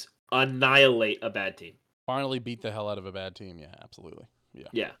Chiefs annihilate a bad team. Finally beat the hell out of a bad team. Yeah, absolutely. Yeah.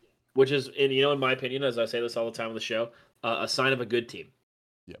 Yeah, which is, and in my opinion, as I say this all the time on the show, a sign of a good team.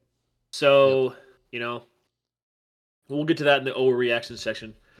 Yep. So, we'll get to that in the overreaction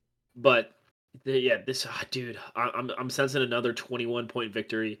section. But this dude, I'm sensing another 21-point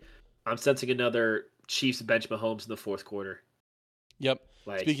victory. I'm sensing another Chiefs bench Mahomes in the fourth quarter. Yep.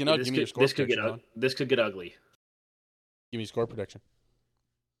 Like, Speaking of, give me your score prediction. This could get ugly. Give me your score prediction.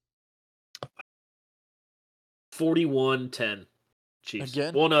 41-10 Chiefs.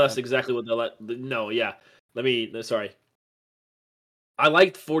 Again? Well, no, that's exactly what they'll no, yeah. Sorry. I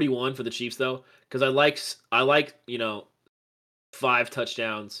liked 41 for the Chiefs though, because I like 5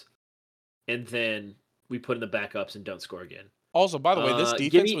 touchdowns, and then we put in the backups and don't score again. Also, by the way, this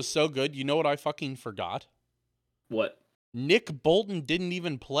give defense me- was so good. You know what I fucking forgot? What? Nick Bolton didn't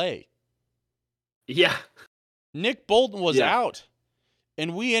even play. Yeah. Nick Bolton was Yeah. out,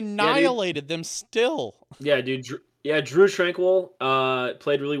 and we annihilated them still. Yeah, dude. Drew Tranquil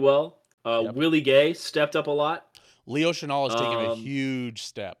played really well. Yep. Willie Gay stepped up a lot. Leo Chenal has taken a huge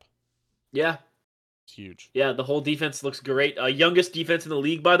step. Yeah. It's huge. Yeah, the whole defense looks great. Youngest defense in the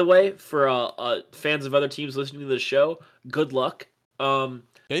league, by the way, for fans of other teams listening to the show. Good luck.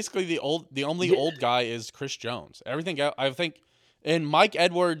 Basically, the only old guy is Chris Jones. Everything else, I think, and Mike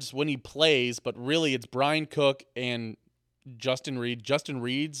Edwards when he plays, but really it's Brian Cook and Justin Reed. Justin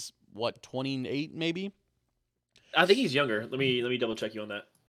Reed's what, 28 maybe? I think he's younger. Let me double check you on that.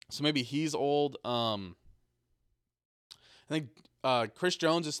 So maybe he's old. I think Chris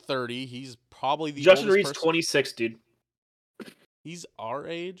Jones is 30. He's probably the Justin oldest Reed's person. 26, dude. He's our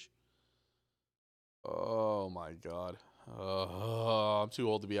age. Oh my god. I'm too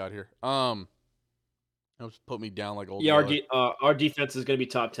old to be out here. Just put me down like old. Yeah, our defense is gonna be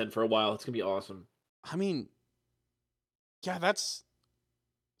top 10 for a while. It's gonna be awesome. I mean, yeah, that's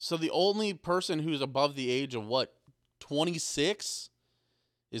so the only person who's above the age of what, 26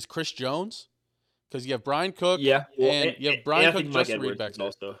 is Chris Jones, because you have Brian Cook. Yeah, and you have Brian Cook, Mike Justin Edwards Reed back is there.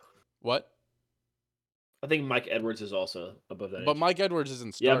 also. What? I think Mike Edwards is also above that. But age. Mike Edwards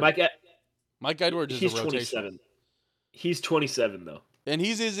isn't starting. Yeah, Mike Edwards he's is a rotational. 27. He's 27 though. And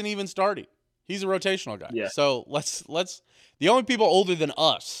he isn't even starting. He's a rotational guy. Yeah. So let's the only people older than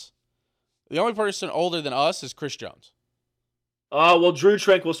us. The only person older than us is Chris Jones. Well, Drew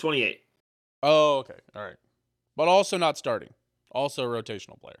Tranquil's 28. Oh, okay. All right. But also not starting. Also a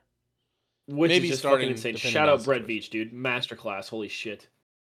rotational player. Which Maybe is just starting, fucking insane. depending Shout on out the Brett situation. Veach, dude. Masterclass. Holy shit.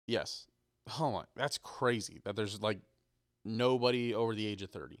 Yes. Oh my, that's crazy that there's like nobody over the age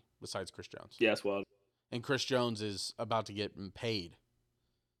of 30 besides Chris Jones. Yeah, it's wild. And Chris Jones is about to get paid.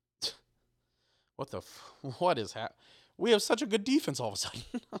 What is happening? We have such a good defense all of a sudden.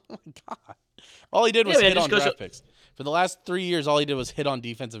 Oh my god. All he did was hit on draft picks. For the last 3 years, all he did was hit on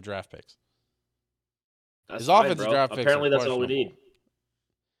defensive draft picks. That's His fine, offensive bro. draft picks Apparently, are that's all we need. questionable.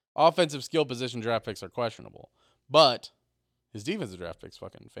 Offensive skill position draft picks are questionable. But his defensive draft picks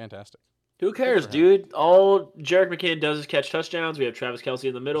fucking fantastic. Who cares, for him. dude? All Jerick McKinnon does is catch touchdowns. We have Travis Kelce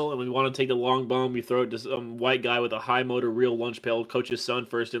in the middle, and we want to take the long bomb. We throw it to some white guy with a high motor, real lunch pail, coach's son,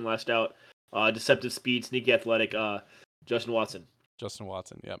 first in, last out, deceptive speed, sneaky athletic, Justin Watson. Justin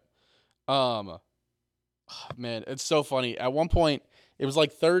Watson, yep. Man, it's so funny. At one point, it was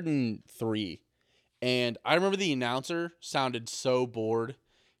like 3rd and 3, and I remember the announcer sounded so bored.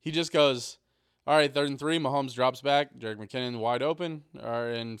 He just goes, "All right, 3rd and 3, Mahomes drops back, Jerick McKinnon wide open, are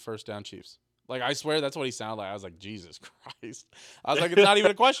in first down Chiefs." Like, I swear that's what he sounded like. I was like, Jesus Christ. I was like, it's not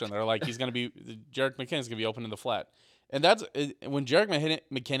even a question. They're like, Jerick McKinnon's going to be open in the flat. And that's when Jerick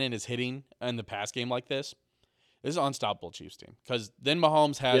McKinnon is hitting in the pass game like this is an unstoppable Chiefs team, because then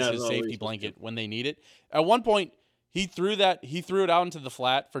Mahomes has his safety blanket when they need it. At one point, he threw it out into the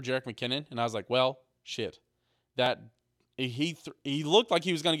flat for Jerick McKinnon, and I was like, well, shit. He looked like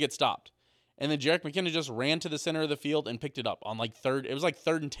he was going to get stopped. And then Jerick McKinnon just ran to the center of the field and picked it up on like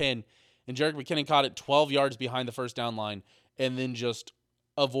 3rd and 10, and Jerick McKinnon caught it 12 yards behind the first down line and then just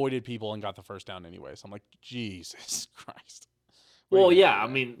avoided people and got the first down anyway. So I'm like, Jesus Christ. Well, yeah. I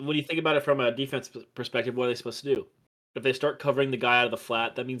mean, when you think about it from a defense perspective, what are they supposed to do? If they start covering the guy out of the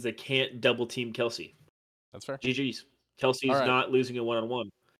flat, that means they can't double team Kelsey. That's fair. GG's. Kelsey's All right. not losing a 1-on-1.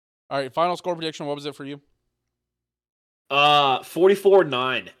 All right, final score prediction. What was it for you?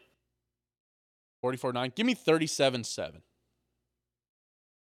 44-9. 44-9. Give me 37-7.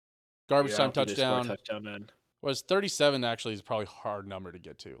 Garbage time touchdown. Touchdown, man. Was 37 actually is probably a hard number to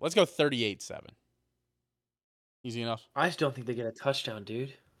get to. Let's go 38-7. Easy enough. I just don't think they get a touchdown,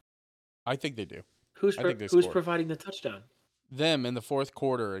 dude. I think they do. Who's score. providing the touchdown? Them in the fourth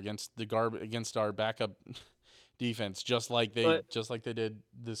quarter against our backup defense, just like they did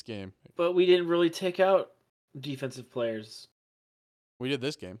this game. But we didn't really take out defensive players. We did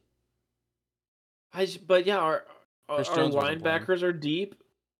this game. But yeah, our linebackers are deep.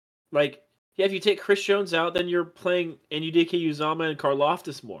 Like, yeah, if you take Chris Jones out, then you're playing Ndike Uzama and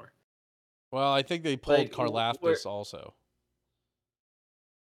Karlaftis more. Well, I think they pulled Karlaftis also.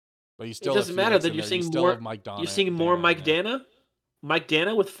 But you still it doesn't matter. Then you're seeing more. You're seeing more Mike Dana. Mike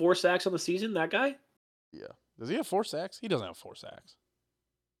Dana with 4 sacks on the season. That guy. Yeah. Does he have 4 sacks? He doesn't have 4 sacks.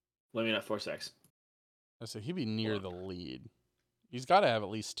 Let me not 4 sacks. I say he'd be near the lead. He's got to have at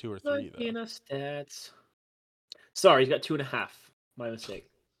least 2 or 3 Mike though. Dana stats. Sorry, he's got 2.5. My mistake.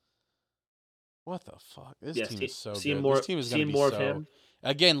 What the fuck? This team is so good. This team is going to be more of him.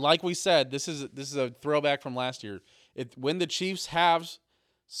 Again, like we said, this is a throwback from last year. When the Chiefs have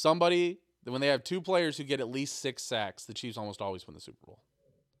somebody, when they have 2 players who get at least 6 sacks, the Chiefs almost always win the Super Bowl.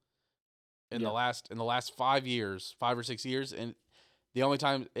 In the last 5 or 6 years, and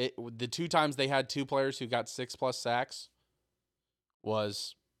the 2 times they had 2 players who got 6+ sacks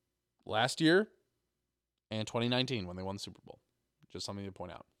was last year and 2019 when they won the Super Bowl. Just something to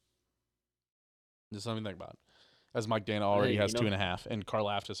point out. Just something to think about. As Mike Dana already has 2.5, and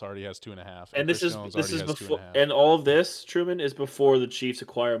Karlaftis already has 2.5, and this is before, and all of this, Truman, is before the Chiefs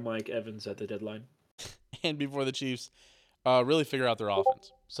acquire Mike Evans at the deadline, and before the Chiefs really figure out their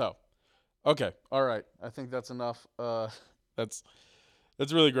offense. So, okay, all right, I think that's enough. That's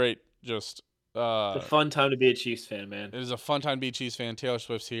really great. Just it's a fun time to be a Chiefs fan, man. It is a fun time to be a Chiefs fan. Taylor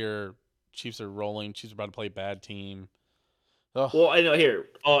Swift's here. Chiefs are rolling. Chiefs are about to play a bad team. Ugh. Well, I know here.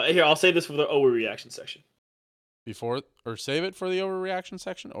 I'll say this for the overreaction section. Save it for the overreaction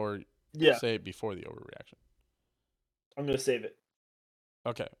section, or say it before the overreaction. I'm gonna save it.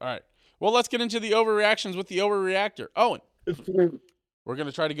 Okay, all right. Well, let's get into the overreactions with the overreactor. Owen, we're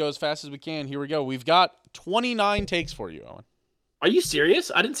gonna try to go as fast as we can. Here we go. We've got 29 takes for you, Owen. Are you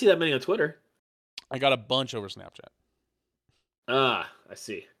serious? I didn't see that many on Twitter. I got a bunch over Snapchat. I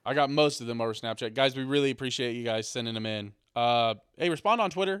see. I got most of them over Snapchat. Guys, we really appreciate you guys sending them in. Hey, respond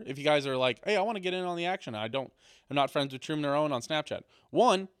on Twitter if you guys are like, hey, I want to get in on the action. I'm not friends with Truman or Owen on Snapchat.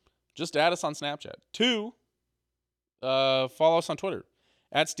 1, just add us on Snapchat. 2, follow us on Twitter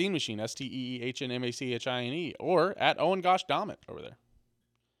at Steam Machine, SteeHnMachine, or at Owen Gosh Dammit over there.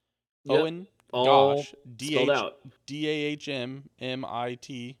 Yep. Owen Gosh DAHMMIT.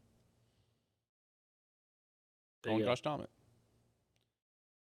 Owen Gosh Dammit.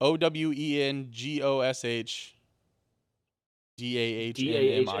 OWENGOSH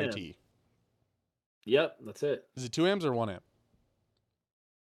DAHMMIT. Yep, that's it. Is it 2 M's or 1 M?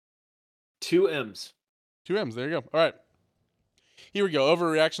 2 M's. 2 M's. There you go. All right. Here we go.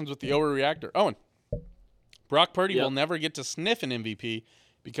 Overreactions with the overreactor. Owen. Brock Purdy will never get to sniff an MVP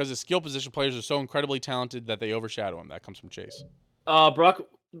because his skill position players are so incredibly talented that they overshadow him. That comes from Chase. Brock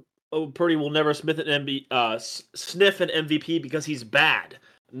Purdy will never sniff an MVP because he's bad,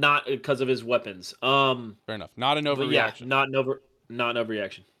 not because of his weapons. Fair enough. Not an overreaction. Yeah, not an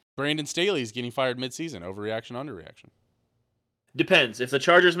overreaction. Brandon Staley is getting fired midseason. Overreaction, underreaction. Depends. If the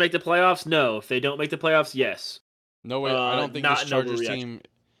Chargers make the playoffs, no. If they don't make the playoffs, yes. No way. I don't think this Chargers team.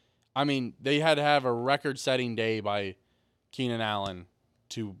 I mean, they had to have a record-setting day by Keenan Allen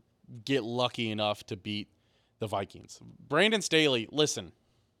to get lucky enough to beat the Vikings. Brandon Staley, listen.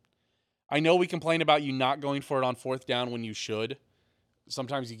 I know we complain about you not going for it on 4th down when you should.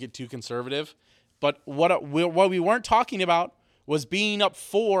 Sometimes you get too conservative. But what we weren't talking about was being up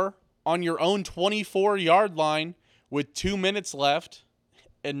 4 on your own 24-yard line with 2 minutes left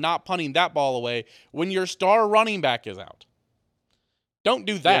and not punting that ball away when your star running back is out. Don't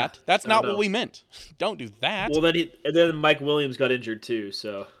do that. Yeah, that's not what we meant. Don't do that. Well, then Mike Williams got injured too,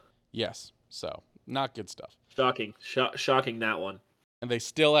 so. Yes, so not good stuff. Shocking that one. And they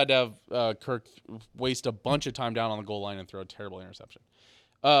still had to have Kirk waste a bunch of time down on the goal line and throw a terrible interception.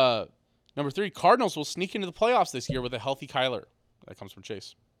 Number 3, Cardinals will sneak into the playoffs this year with a healthy Kyler. That comes from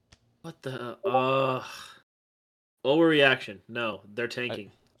Chase. What the? Overreaction. No, they're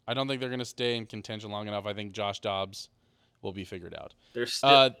tanking. I don't think they're going to stay in contention long enough. I think Josh Dobbs will be figured out.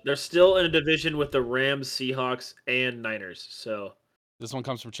 They're still in a division with the Rams, Seahawks, and Niners. So this one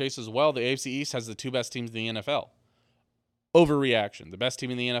comes from Chase as well. The AFC East has the 2 best teams in the NFL. Overreaction. The best team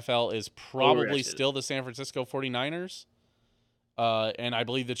in the NFL is probably still the San Francisco 49ers. And I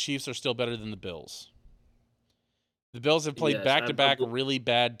believe the Chiefs are still better than the Bills. The Bills have played back-to-back really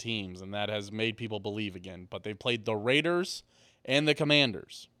bad teams, and that has made people believe again. But they've played the Raiders and the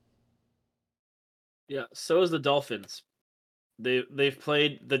Commanders. Yeah, so is the Dolphins. They've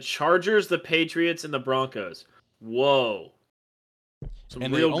played the Chargers, the Patriots, and the Broncos. Whoa. Some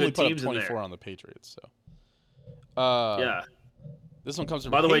and real they only good put teams up 24 on the Patriots. So, yeah. This one comes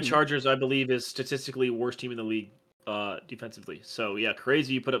from By the Hayden. way, Chargers, I believe, is statistically worst team in the league defensively. So, yeah,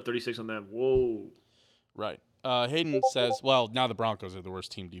 crazy you put up 36 on them. Whoa. Right. Hayden says, well, now the Broncos are the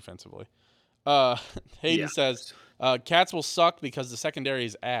worst team defensively. Hayden says, Cats will suck because the secondary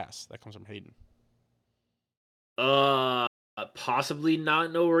is ass. That comes from Hayden. Possibly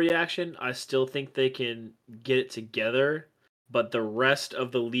not no reaction. I still think they can get it together, but the rest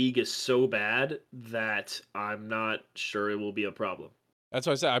of the league is so bad that I'm not sure it will be a problem. That's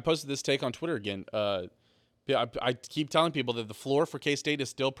what I said. I posted this take on Twitter again. I keep telling people that the floor for K-State is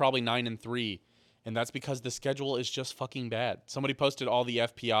still probably 9-3, and that's because the schedule is just fucking bad. Somebody posted all the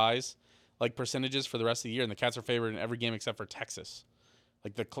FPIs, like percentages for the rest of the year, and the Cats are favored in every game except for Texas.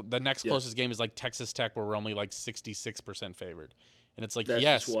 Like the next closest game is like Texas Tech, where we're only like 66% favored, and it's like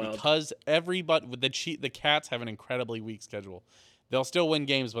yes, because everybody with the Cats have an incredibly weak schedule. They'll still win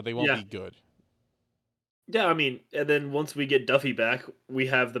games, but they won't be good. Yeah, I mean, and then once we get Duffy back, we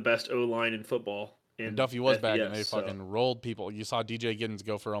have the best O-line in football. And Duffy was back, and they fucking rolled people. You saw DJ Giddens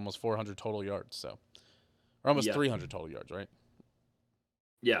go for almost 400 total yards, or almost 300 total yards, right?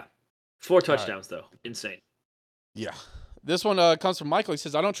 Yeah, 4 touchdowns though, insane. Yeah. This one comes from Michael. He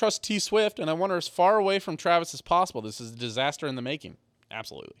says, I don't trust T Swift, and I want her as far away from Travis as possible. This is a disaster in the making.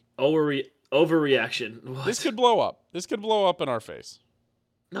 Absolutely. Overreaction. What? This could blow up. This could blow up in our face.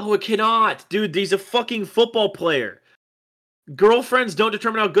 No, it cannot. Dude, he's a fucking football player. Girlfriends don't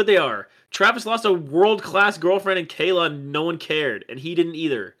determine how good they are. Travis lost a world-class girlfriend in Kayla, and no one cared, and he didn't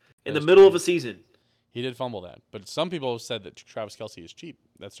either, in the middle of a season. He did fumble that. But some people have said that Travis Kelce is cheap.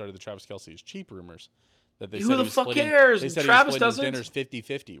 That started the Travis Kelce is cheap rumors. That they Who the fuck cares? They said Travis he was splitting his dinners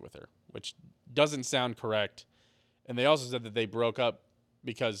 50-50 with her, which doesn't sound correct. And they also said that they broke up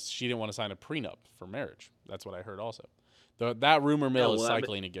because she didn't want to sign a prenup for marriage. That's what I heard also. That rumor mill is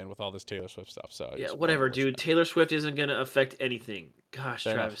cycling again with all this Taylor Swift stuff. So yeah, whatever, dude. Taylor Swift isn't going to affect anything. Gosh,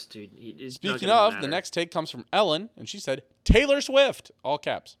 Fair Travis, enough. dude. Speaking of, the next take comes from Ellen, and she said, Taylor Swift, all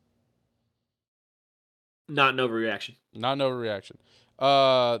caps. Not an overreaction. Not an overreaction.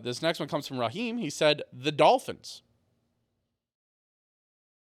 This next one comes from Raheem. He said, the Dolphins.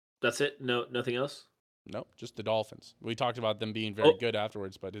 That's it? No, nothing else? Nope, just the Dolphins. We talked about them being very good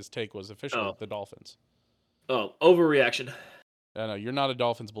afterwards, but his take was officially the Dolphins. Oh, overreaction. No, you're not a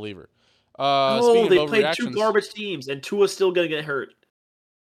Dolphins believer. They played 2 garbage teams, and Tua's still going to get hurt.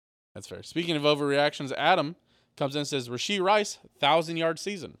 That's fair. Speaking of overreactions, Adam comes in and says, Rashee Rice, 1,000-yard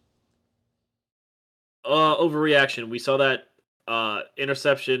season. Overreaction. We saw that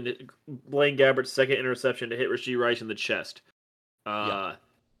interception, Blaine Gabbert's second interception to hit Rashee Rice in the chest. Yep.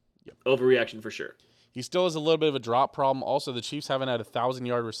 Overreaction for sure. He still has a little bit of a drop problem. Also, the Chiefs haven't had a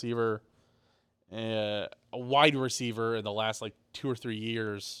 1,000-yard receiver, a wide receiver in the last 2 or 3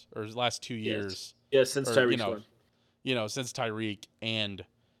 years, or last 2 years. Yeah, since Tyreek. Since Tyreek, and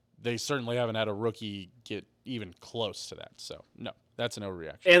they certainly haven't had a rookie get even close to that. So, no, that's an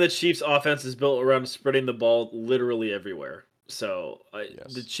overreaction. And the Chiefs' offense is built around spreading the ball literally everywhere. So,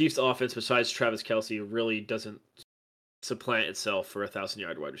 the Chiefs' offense, besides Travis Kelce, really doesn't supplant itself for a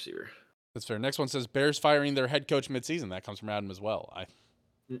 1,000-yard wide receiver. That's fair. Next one says Bears firing their head coach midseason. That comes from Adam as well.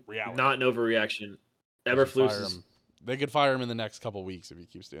 Not an overreaction. Eberflus. They could fire him in the next couple weeks if he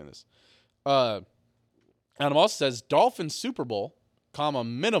keeps doing this. Adam also says Dolphins Super Bowl,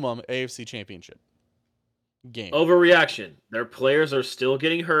 minimum AFC Championship game. Overreaction. Their players are still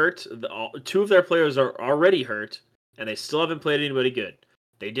getting hurt. 2 of their players are already hurt, and they still haven't played anybody good.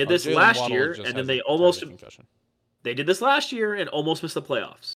 They did this last year, and then they almost. They did this last year and almost missed the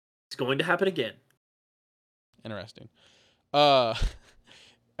playoffs. It's going to happen again. Interesting.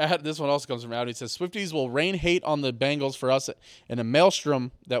 This one also comes from Audi. It says Swifties will rain hate on the Bengals for us in a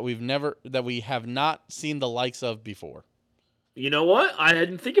maelstrom that we have not seen the likes of before. You know what? I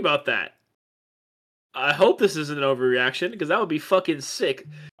didn't think about that. I hope this isn't an overreaction because that would be fucking sick.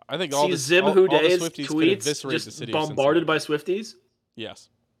 I think all the Swifties tweets just bombarded by Swifties. Yes,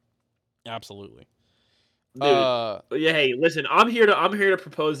 absolutely. Dude, yeah. Hey, listen. I'm here to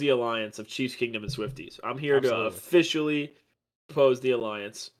propose the alliance of Chiefs Kingdom and Swifties. I'm here to Absolutely. officially propose the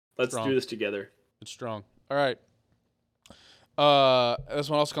alliance. Let's Strong. do this together. It's strong. All right. This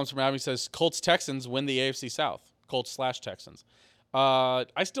one also comes from Adam. He says Colts Texans win the AFC South. Colts/Texans.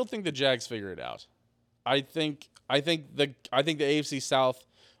 I still think the Jags figure it out. I think the AFC South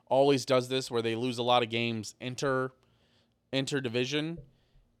always does this where they lose a lot of games inter division,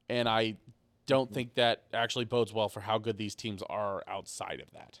 and I don't think that actually bodes well for how good these teams are outside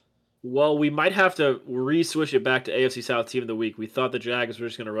of that. Well, we might have to re-switch it back to AFC South Team of the Week. We thought the Jags were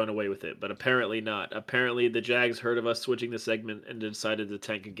just going to run away with it, but apparently not. Apparently, the Jags heard of us switching the segment and decided to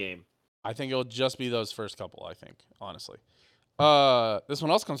tank a game. I think it'll just be those first couple, I think, honestly. This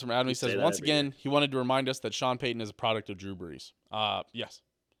one also comes from Adam. He says, once again, he wanted to remind us that Sean Payton is a product of Drew Brees. Yes.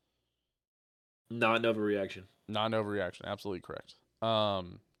 Not an overreaction. Not an overreaction. Absolutely correct.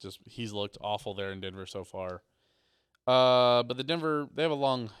 Just he's looked awful there in Denver so far. But the Denver, they have a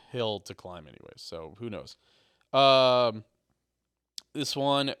long hill to climb anyway, so who knows. This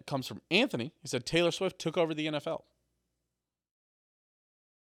one comes from Anthony. He said Taylor Swift took over the NFL.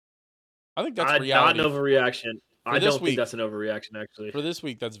 I think that's reality. Not an overreaction. I don't think that's an overreaction, actually. For this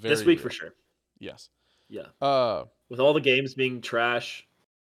week, that's very this week real. for sure. Yes. Yeah. With all the games being trash.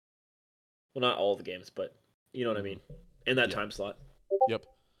 Well, not all the games, but you know what I mean. In that time slot. Yep.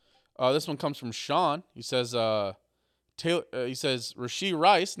 This one comes from Sean. He says, he says Rashee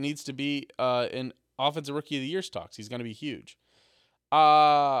Rice needs to be in Offensive Rookie of the Year talks. He's going to be huge.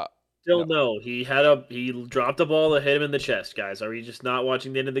 Still no. He dropped a ball that hit him in the chest, guys. Are we just not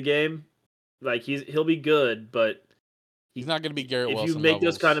watching the end of the game? Like he'll be good, but he's not going to be Garrett Wilson. If you make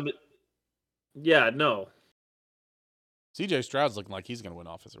levels. those kind of, yeah, no. CJ Stroud's looking like he's going to win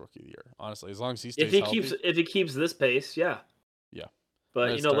Offensive Rookie of the Year. Honestly, as long as he stays healthy. If he keeps this pace, yeah. Yeah.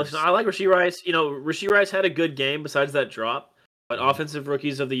 But listen, I like Rashee Rice. Rashee Rice had a good game besides that drop, but Offensive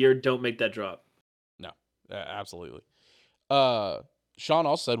Rookies of the Year don't make that drop. No, absolutely. Sean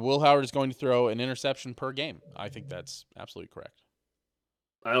also said Will Howard is going to throw an interception per game. I think that's absolutely correct.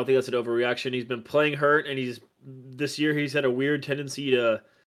 I don't think that's an overreaction. He's been playing hurt, and this year he's had a weird tendency to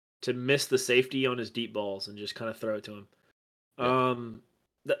miss the safety on his deep balls and just kind of throw it to him. Yeah.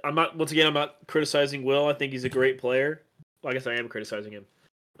 I'm not criticizing Will. I think he's a great player. Well, I guess I am criticizing him.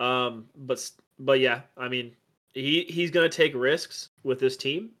 But yeah, I mean, he's gonna take risks with this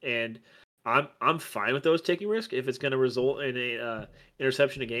team, and I'm fine with those taking risks. If it's gonna result in a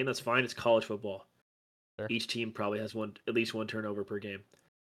interception a game, that's fine. It's college football. Fair. Each team probably has at least one turnover per game.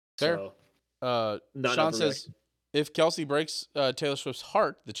 Fair. So, Sean says if Kelsey breaks Taylor Swift's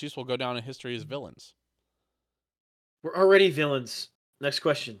heart, the Chiefs will go down in history as villains. We're already villains. Next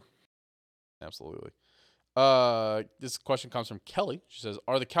question. Absolutely. This question comes from Kelly. She says,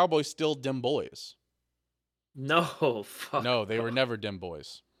 "Are the Cowboys still dim boys?" No, fuck. No, they were never dim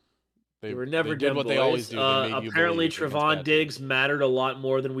boys. They were never dim did what boys. They always do. They made apparently, Trevon Diggs mattered a lot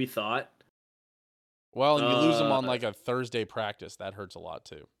more than we thought. Well, and you lose them on like a Thursday practice. That hurts a lot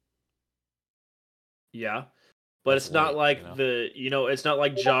too. Yeah, but it's not like it's not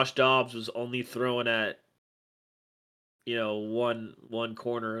like Josh Dobbs was only throwing at one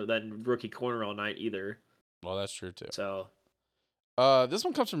corner, that rookie corner all night either. Well, that's true too. So, this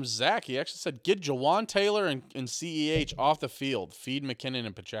one comes from Zach. He actually said, "Get Jawan Taylor and CEH off the field. Feed McKinnon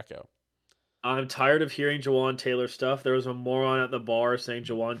and Pacheco." I'm tired of hearing Jawan Taylor stuff. There was a moron at the bar saying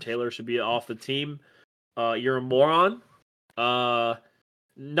Jawan Taylor should be off the team. You're a moron.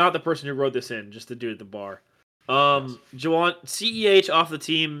 Not the person who wrote this in, just the dude at the bar. Yes. Jawan CEH off the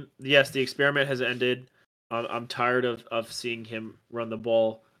team. Yes, the experiment has ended. I'm tired of seeing him run the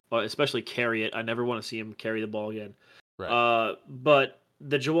ball, especially carry it. I never want to see him carry the ball again. Right. But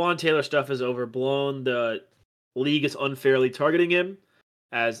the Jawan Taylor stuff is overblown. The league is unfairly targeting him,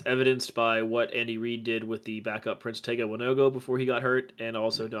 as evidenced by what Andy Reid did with the backup Prince Tega Winogo before he got hurt, and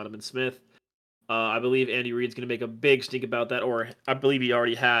also Donovan Smith. I believe Andy Reid's going to make a big stink about that, or I believe he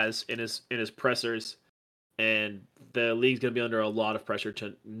already has in his pressers, and the league's going to be under a lot of pressure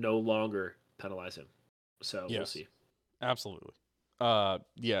to no longer penalize him. So we'll see. Absolutely.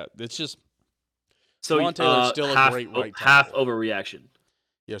 Yeah, it's just so Jawan Taylor's still a great right tackle. Half overreaction.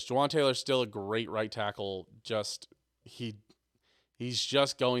 Yes, Jawan Taylor's still a great right tackle. Just he's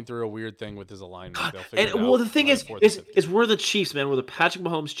just going through a weird thing with his alignment. The thing is we're the Chiefs, man. We're the Patrick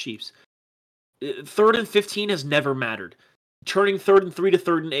Mahomes Chiefs. 3rd and 15 has never mattered. Turning 3rd and 3 to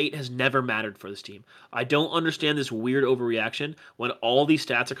 3rd and 8 has never mattered for this team. I don't understand this weird overreaction when all these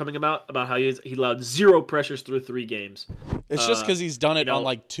stats are coming about how he allowed 0 pressures through 3 games. It's just because he's done it on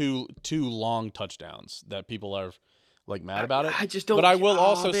like two long touchdowns that people are like mad about it. I just don't. But I will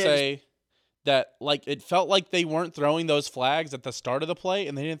also say that like it felt like they weren't throwing those flags at the start of the play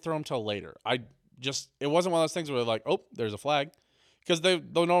and they didn't throw them till later. It wasn't one of those things where they're like, oh, there's a flag, because they'll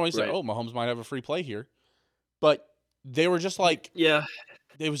normally say, Right. oh, Mahomes might have a free play here, but they were just like, Yeah.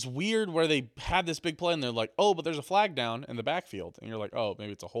 it was weird where they had this big play and they're like, oh, but there's a flag down in the backfield, and you're like, oh,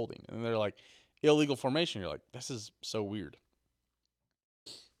 maybe it's a holding, and they're like, illegal formation. You're like, this is so weird.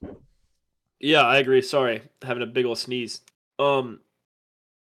 Yeah, I agree. Sorry, having a big old sneeze. I'll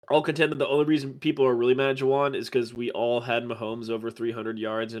contend that the only reason people are really mad at Juwan is because we all had Mahomes over 300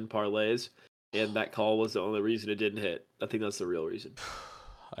 yards in parlays, and that call was the only reason it didn't hit. I think that's the real reason.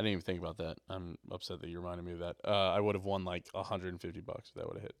 I didn't even think about that. I'm upset that you reminded me of that. I would have won like $150 if that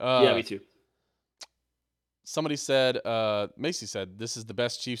would have hit. Yeah, me too. Somebody said, Macy said, this is the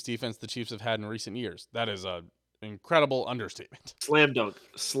best Chiefs defense the Chiefs have had in recent years. That is a incredible understatement. Slam dunk.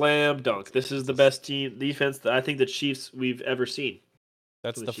 Slam dunk. This is the best team defense that I think the Chiefs we've ever seen.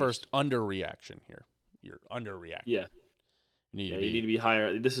 That's the the Chiefs. first underreaction here. You're underreacting. Yeah. You You need to be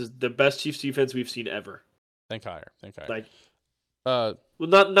higher. This is the best Chiefs defense we've seen ever. Think higher. Think higher. Like, well,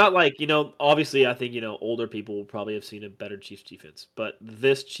 not like, obviously I think, older people will probably have seen a better Chiefs defense. But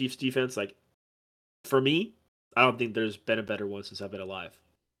this Chiefs defense, like, for me, I don't think there's been a better one since I've been alive.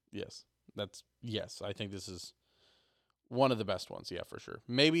 Yes. Yes, I think this is one of the best ones, yeah, for sure.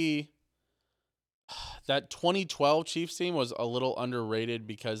 Maybe that 2012 Chiefs team was a little underrated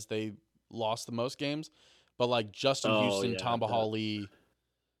because they lost the most games, but like Justin Houston, Tom Lee,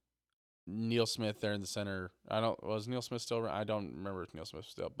 Neil Smith there in the center. Was Neil Smith still around? I don't remember if Neil Smith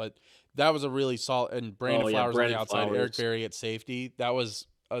was still, but that was a really solid, and Brandon Flowers on the outside, Eric Berry at safety. That was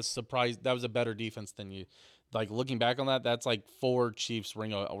a surprise. That was a better defense than you, like, looking back on that. That's like 4 Chiefs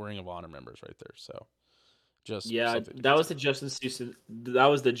Ring of Honor members right there. So that was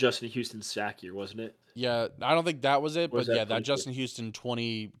the Justin Houston sack year, wasn't it? Yeah, I don't think that was it, but yeah, that Justin Houston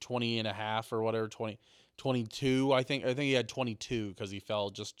 20 and a half or whatever, 22, I think he had 22 because he fell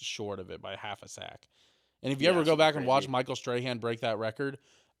just short of it by half a sack. And if you ever go back and watch Michael Strahan break that record,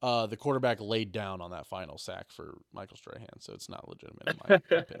 the quarterback laid down on that final sack for Michael Strahan, so it's not legitimate in my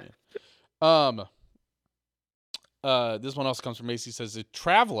opinion. This one also comes from Macy. Says a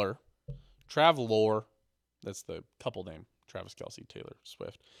Traveler, that's the couple name, Travis Kelce, Taylor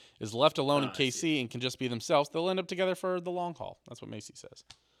Swift, is left alone in KC and can just be themselves. They'll end up together for the long haul. That's what Macy says.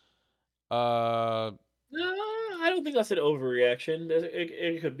 No, I don't think that's an overreaction.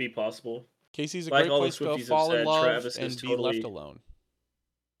 It could be possible. KC's a great place to go fall in love and be left alone.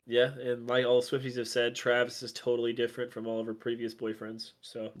 Yeah, and like all the Swifties have said, Travis is totally different from all of her previous boyfriends.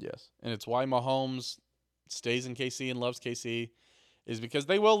 So yes, and it's why Mahomes stays in KC and loves KC, is because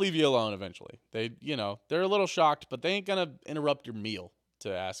they will leave you alone eventually. They're a little shocked, but they ain't gonna interrupt your meal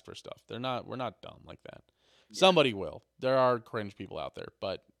to ask for stuff. We're not dumb like that. Yeah. Somebody will. There are cringe people out there,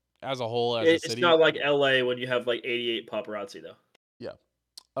 but as a whole, as a city, it's not like LA when you have like 88 paparazzi though.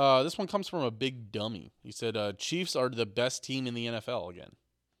 Yeah. This one comes from a big dummy. He said, Chiefs are the best team in the NFL again.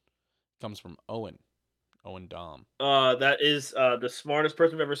 Comes from Owen Dahm. That is the smartest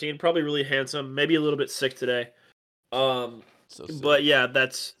person I've ever seen. Probably really handsome. Maybe a little bit sick today. But yeah,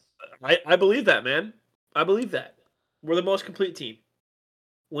 I believe that, man. I believe that. We're the most complete team.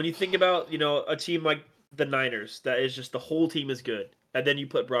 When you think about, a team like the Niners, that is just the whole team is good, and then you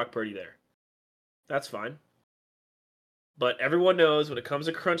put Brock Purdy there. That's fine. But everyone knows when it comes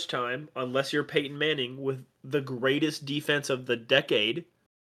to crunch time, unless you're Peyton Manning with the greatest defense of the decade,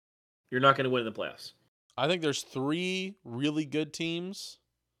 you're not going to win in the playoffs. I think there's 3 really good teams.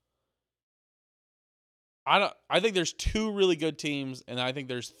 I think there's 2 really good teams, and I think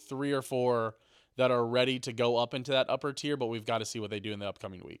there's 3 or 4 that are ready to go up into that upper tier, but we've got to see what they do in the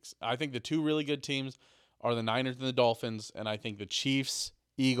upcoming weeks. I think the 2 really good teams are the Niners and the Dolphins, and I think the Chiefs,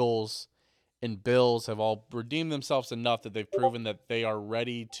 Eagles, and Bills have all redeemed themselves enough that they've proven that they are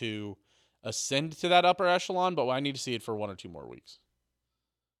ready to ascend to that upper echelon, but I need to see it for 1 or 2 more weeks.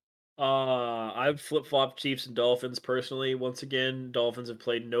 I've flip-flopped Chiefs and Dolphins personally. Once again, Dolphins have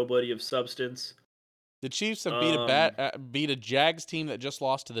played nobody of substance. The Chiefs have beat a Jags team that just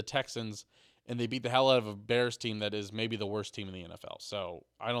lost to the Texans, and they beat the hell out of a Bears team that is maybe the worst team in the NFL. So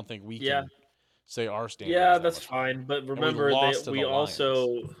I don't think we can say our standard. Yeah, that's fine. But remember, we lost to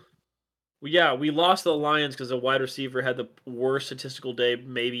the Lions because a wide receiver had the worst statistical day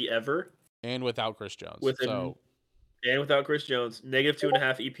maybe ever, and without Chris Jones. And without Chris Jones,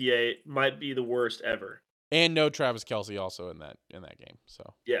 -2.5 EPA might be the worst ever. And no Travis Kelce also in that game.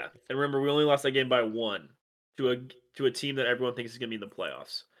 So yeah, and remember, we only lost that game by 1 to a team that everyone thinks is going to be in the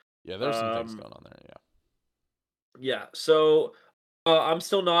playoffs. Yeah, there's some things going on there. Yeah. Yeah. So I'm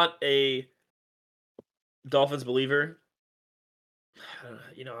still not a Dolphins believer.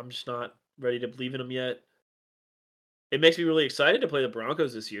 I'm just not ready to believe in them yet. It makes me really excited to play the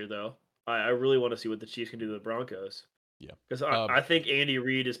Broncos this year, though. I really want to see what the Chiefs can do to the Broncos. Yeah. Because I think Andy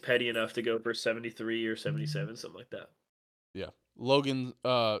Reid is petty enough to go for 73 or 77, something like that. Yeah. The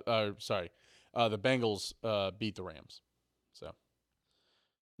Bengals beat the Rams. So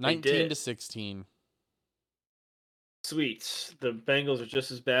They 19 to did. 16. Sweet. The Bengals are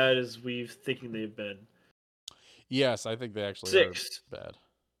just as bad as we've thinking they've been. Yes, I think they actually are Six. bad.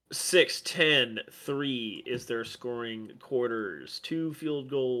 6, 10, 3 is their scoring quarters. 2 field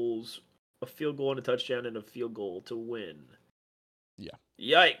goals, a field goal and a touchdown, and a field goal to win. Yeah.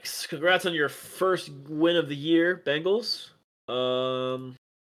 Yikes. Congrats on your first win of the year, Bengals. The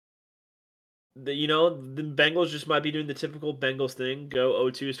Bengals just might be doing the typical Bengals thing. Go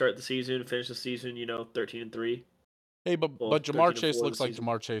 0-2, start the season, finish the season, 13-3. Hey, Well, but Jamar 13-4 Chase the looks like season.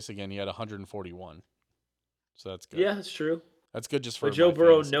 Jamar Chase again. He had 141. So that's good. Yeah, that's true. That's good just for But Joe my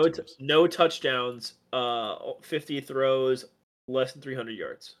Burrow, fantasy teams. no touchdowns, 50 throws, less than 300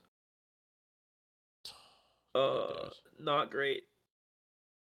 yards. Bad news. Not great.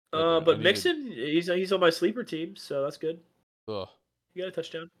 Bad news. I But need to. Mixon, he's on my sleeper team, so that's good. Ugh. He got a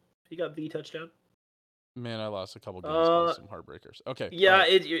touchdown. He got the touchdown. Man, I lost a couple games by some heartbreakers. Okay. Yeah, All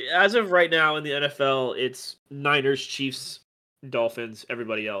right. as of right now in the NFL, it's Niners, Chiefs, Dolphins,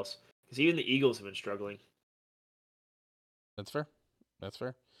 everybody else. Because even the Eagles have been struggling. That's fair. That's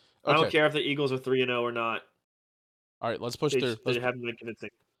fair. I don't Okay. care if the Eagles are 3-0 or not. All right. Let's push They through. haven't been convincing.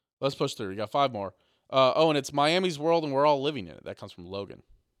 Let's push through. We got 5 more. And it's Miami's world, and we're all living in it. That comes from Logan.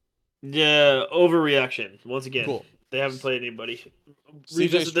 Yeah, overreaction. Once again, Cool. they haven't played anybody.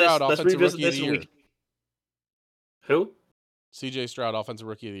 CJ Stroud, Let's offensive revisit rookie of this the in year. week. Who? CJ Stroud, offensive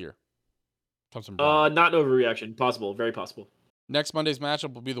rookie of the year. Comes from Brian. Not an overreaction. Possible. Very possible. Next Monday's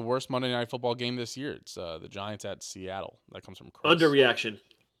matchup will be the worst Monday Night Football game this year. It's the Giants at Seattle. That comes from Chris. Underreaction.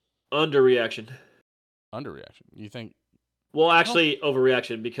 Underreaction. You think? Well, actually,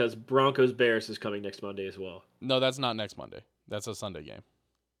 overreaction because Broncos Bears is coming next Monday as well. No, that's not next Monday. That's a Sunday game.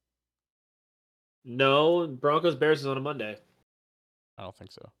 No, Broncos Bears is on a Monday. I don't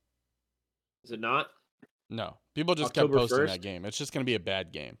think so. Is it not? No. People just October kept posting 1st? that game. It's just going to be a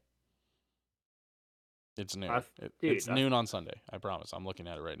bad game. It's noon. Dude, It's noon on Sunday. I promise. I'm looking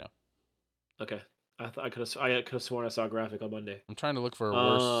at it right now. Okay. I could have sworn I saw a graphic on Monday. I'm trying to look for a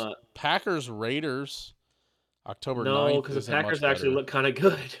worse. Packers Raiders. October 9th. No, because the Packers actually look kind of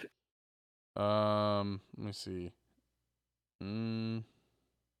good. Let me see.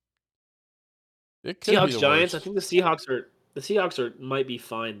 It could Seahawks be the Giants. worst. I think the Seahawks might be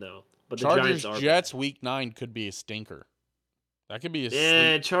fine though, but the Chargers Giants are Jets week 9 could be a stinker. That could be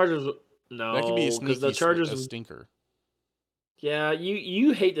Chargers. No, that could be a because the sneaky Chargers a stinker. Yeah,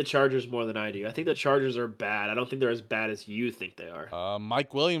 you hate the Chargers more than I do. I think the Chargers are bad. I don't think they're as bad as you think they are.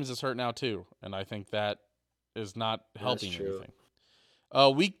 Mike Williams is hurt now too, and I think that is not helping true.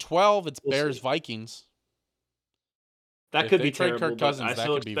 anything. Week 12, it's We'll Bears see. Vikings. That If could they be trade terrible. Kirk but Cousins, that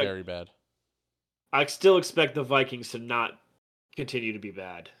could be very bad. I still expect the Vikings to not continue to be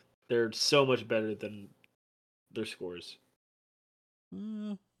bad. They're so much better than their scores.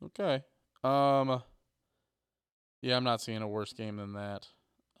 Okay. Yeah, I'm not seeing a worse game than that.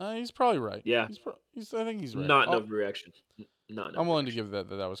 He's probably right. Yeah. I think he's right. Not an overreaction. I'm willing to give that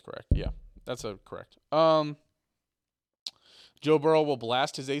was correct. Yeah, that's correct. Joe Burrow will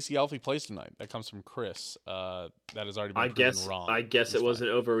blast his ACL if he plays tonight. That comes from Chris. That has already been proven wrong. I guess it was an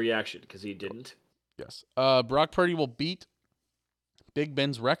overreaction because he didn't. Yes. Brock Purdy will beat Big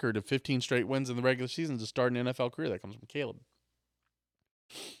Ben's record of 15 straight wins in the regular season to start an NFL career. That comes from Caleb.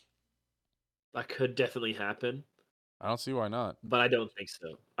 That could definitely happen. I don't see why not. But I don't think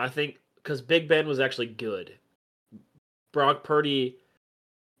so. I think because Big Ben was actually good. Brock Purdy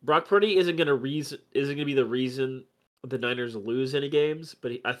isn't gonna be the reason the Niners lose any games,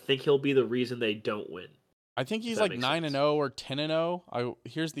 but I think he'll be the reason they don't win. I think he's like 9-0 or 10-0.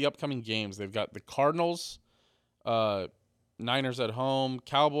 Here's the upcoming games. They've got the Cardinals, Niners at home,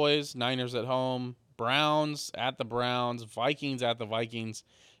 Cowboys, Niners at home, Browns at the Browns, Vikings at the Vikings,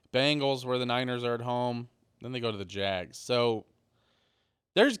 Bengals where the Niners are at home. Then they go to the Jags. So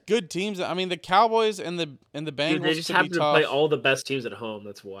there's good teams. I mean, the Cowboys and the Bengals. Dude, they just happen to play all the best teams at home.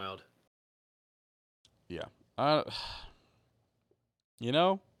 That's wild. Yeah. God,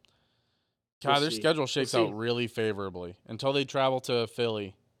 their schedule shakes out really favorably. Until they travel to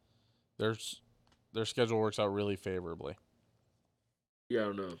Philly, their schedule works out really favorably. Yeah, I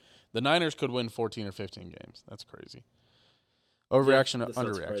don't know. The Niners could win 14 or 15 games. That's crazy. Overreaction,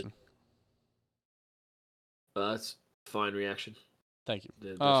 underreaction. That's fine reaction. Thank you.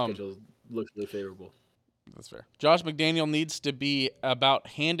 The schedule looks really favorable. That's fair. Josh McDaniel needs to be about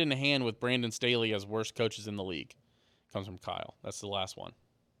hand in hand with Brandon Staley as worst coaches in the league. Comes from Kyle. That's the last one.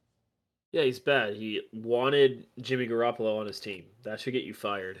 Yeah, he's bad. He wanted Jimmy Garoppolo on his team. That should get you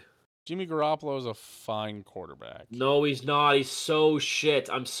fired. Jimmy Garoppolo is a fine quarterback. No, he's not. He's so shit.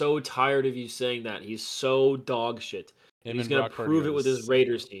 I'm so tired of you saying that. He's so dog shit. Him He's and gonna Brock Purdy prove are it the with his same.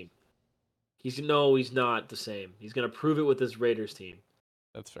 Raiders team. He's not the same. He's gonna prove it with his Raiders team.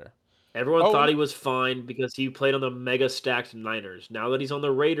 That's fair. Everyone Oh, thought he was fine because he played on the mega stacked Niners. Now that he's on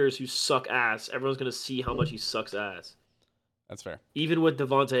the Raiders, who suck ass, everyone's gonna see how much he sucks ass. That's fair. Even with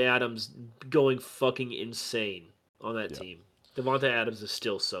Devontae Adams going fucking insane on that Yeah. team, Devontae Adams is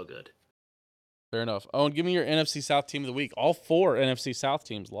still so good. Fair enough. Owen, give me your NFC South team of the week. All 4 NFC South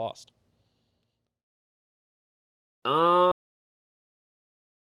teams lost.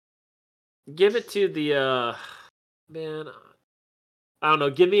 Give it to the man. I don't know.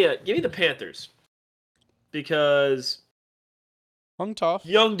 Give me the Panthers because Hung tough.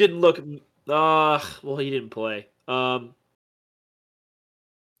 Young didn't look. Well, he didn't play.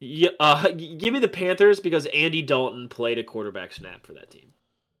 Give me the Panthers because Andy Dalton played a quarterback snap for that team.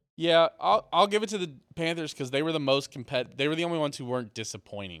 Yeah, I'll give it to the Panthers because they were the most competitive. They were the only ones who weren't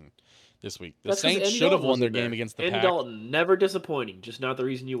disappointing this week. The That's 'cause Saints Andy should have Dalton won their wasn't game there. against the Andy Pack. Dalton, never disappointing, just not the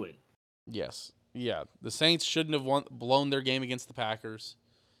reason you win. Yes. Yeah. The Saints shouldn't have blown their game against the Packers.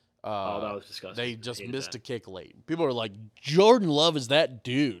 That was disgusting. They just Hated missed that. a kick late. People are like, Jordan Love is that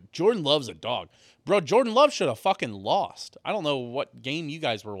dude. Jordan Love's a dog. Bro, Jordan Love should have fucking lost. I don't know what game you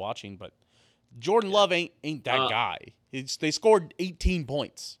guys were watching, but Jordan Love ain't that guy. They scored 18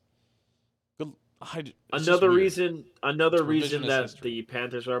 points. Another reason revisionist that history. the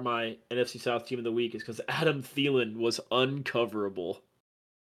Panthers are my NFC South team of the week is because Adam Thielen was uncoverable.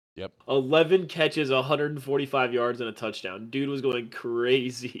 Yep. 11 catches, 145 yards, and a touchdown. Dude was going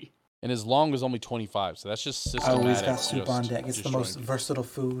crazy. And his long was only 25, so that's just I systematic. always got soup on deck. It's the destroying most people. versatile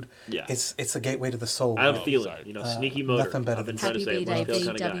food. Yeah. It's a gateway to the soul. Adam Oh, Thielen, sorry. sneaky motor. nothing better I've been than trying to soup. say it. Marcel kind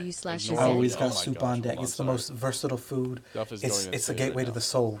of guy. BDW/Z. Ignore I always Oh got my soup gosh, on deck. hold on, It's the sorry. most versatile food. Duff is going It's to a say gateway that to now. the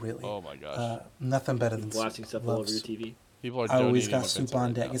soul, really. Oh my gosh. Nothing better than Blasting stuff all over your TV. People are I donating always to got Vincent soup on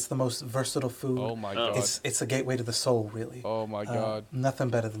right deck. now. It's the most versatile food. Oh my god. It's a gateway to the soul, really. Oh my god. Nothing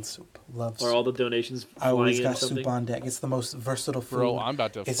better than soup. Love soup. Are all the donations I always flying in got something? soup on deck. It's the most versatile food. Bro, I'm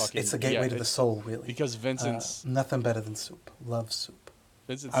about to it's fucking a gateway to the it's soul, really. because Vincent's Nothing better than soup. Love soup.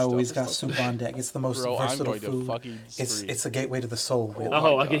 Vincent's I always stuff got is soup fucking- on deck. It's the most Bro, I'm versatile going to food. fucking scream. It's a gateway to the soul, really.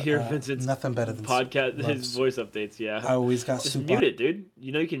 Oh, my I can God. hear Vincent's Nothing better than podcast, soup. Love his soup. voice updates. Yeah, I always got just soup mute on. it, dude.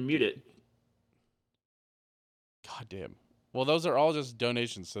 You know you can mute it. God damn. Well, those are all just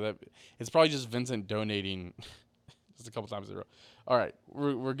donations, so that it's probably just Vincent donating just a couple times in a row. All right,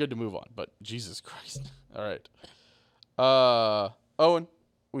 we're good to move on, but Jesus Christ. All right. Owen,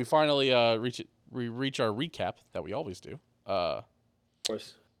 we finally reach our recap that we always do. Of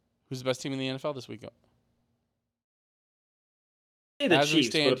course. Who's the best team in the NFL this week? Hey, the As we Chiefs,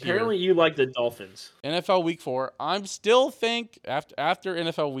 stand but apparently you like the Dolphins. NFL Week 4. I'm still think after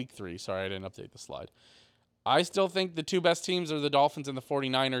NFL Week 3. Sorry, I didn't update the slide. I still think the two best teams are the Dolphins and the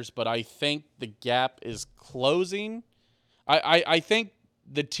 49ers, but I think the gap is closing. I think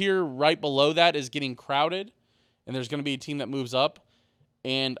the tier right below that is getting crowded, and there's going to be a team that moves up.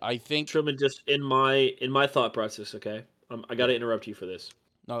 And I think Truman, just in my thought process, okay? I got to interrupt you for this.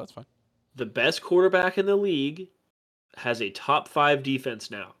 no, that's fine. The best quarterback in the league has a top 5 defense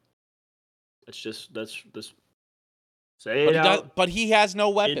now. That's say it out. But he has no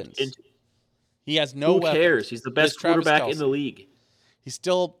weapons. He has no Who weapons. cares? He's the best Travis quarterback in the Kelce. league. He's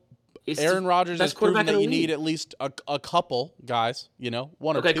still Aaron Rodgers has best proven quarterback in that the you need league. at least a couple guys,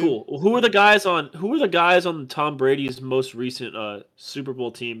 one or Okay, two. cool. Well, who are the guys on Tom Brady's most recent Super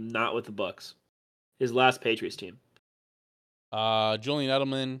Bowl team, not with the Bucks? His last Patriots team. Julian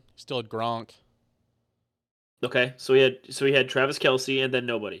Edelman, still at Gronk. Okay, so he had Travis Kelce and then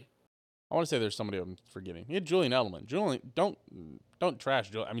nobody. I want to say there's somebody I'm forgetting. He had Julian Edelman. Don't trash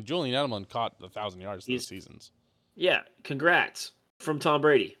Julian. I mean, Julian Edelman caught 1,000 yards those seasons. Yeah, congrats from Tom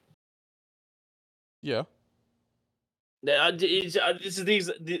Brady. Yeah.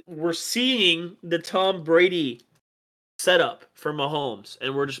 We're seeing the Tom Brady setup for Mahomes,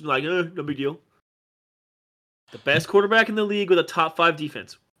 and we're just like, no big deal. The best quarterback in the league with a top 5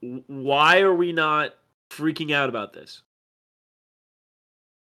 defense. Why are we not freaking out about this?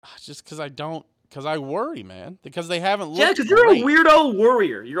 Just because I worry, man. Because they haven't looked. Yeah, because you're a weirdo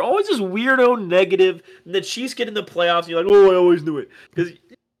worrier. You're always this weirdo negative, and the Chiefs get in the playoffs, and you're like, oh, I always knew it. Because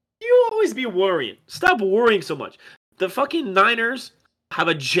you always be worrying. Stop worrying so much. The fucking Niners have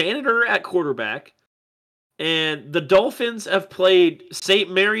a janitor at quarterback, And the Dolphins have played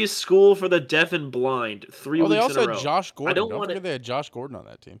St. Mary's School for the Deaf and Blind 3 Oh, they weeks also in a had row. Josh Gordon. Don't want forget they had Josh Gordon on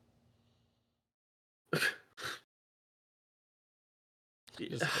that team.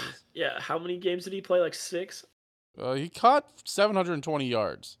 Yeah, how many games did he play? Like 6? He caught 720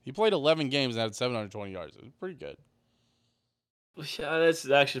 yards. He played 11 games and had 720 yards. It was pretty good. Yeah, that's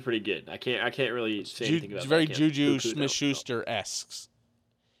actually pretty good. I can't really say anything about very that. Juju Smith-Schuster-esque.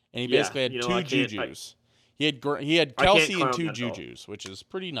 And he Yeah, basically had two I can't. Jujus. He had I can't Kelsey and clown two that at all. Jujus, which is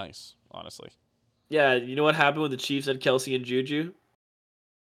pretty nice, honestly. Yeah, you know what happened when the Chiefs had Kelsey and Juju?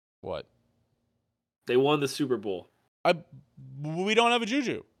 What? They won the Super Bowl. We don't have a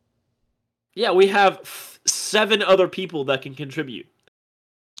Juju. Yeah, we have 7 other people that can contribute.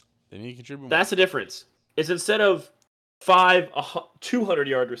 They need to contribute more. That's the difference. It's instead of 5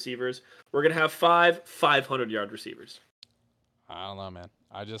 200-yard receivers, we're going to have 5 500-yard receivers. I don't know, man.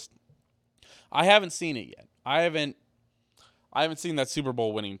 I haven't seen it yet. I haven't seen that Super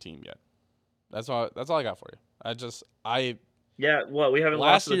Bowl winning team yet. That's all I got for you. Yeah, what? We haven't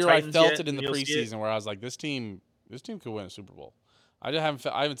Last lost to the year I Titans felt yet, it in the and you'll see it? preseason where I was like, this team could win a Super Bowl. I haven't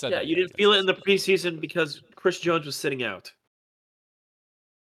said Yeah, that you yet didn't feel it in the preseason because Chris Jones was sitting out.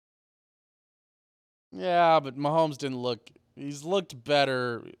 Yeah, but Mahomes didn't look. He's looked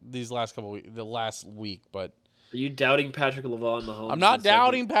better these last couple weeks, the last week, but Are you doubting Patrick LaVon Mahomes? I'm not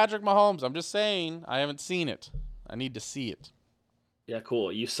doubting Patrick Mahomes. I'm just saying I haven't seen it. I need to see it. Yeah,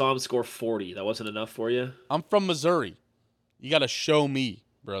 cool. You saw him score 40. That wasn't enough for you? I'm from Missouri. You got to show me,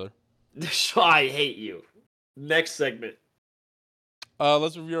 brother. I hate you. Next segment.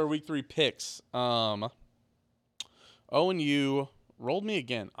 Let's review our week 3 picks. Owen, you rolled me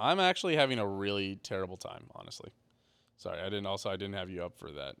again. I'm actually having a really terrible time, honestly. Sorry, I didn't have you up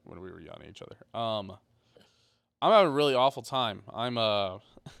for that when we were yelling at each other. I'm having a really awful time. I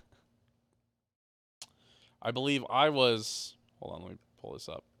believe I was. Hold on, let me pull this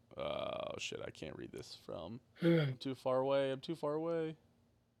up. Oh shit, I can't read this from. I'm too far away.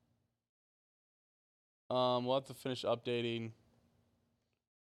 We'll have to finish updating.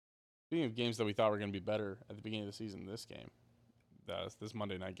 Speaking of games that we thought were going to be better at the beginning of the season, this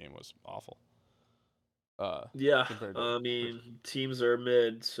Monday night game was awful. Yeah, I mean, teams are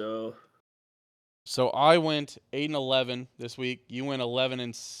mid, so. So I went 8-11 this week. You went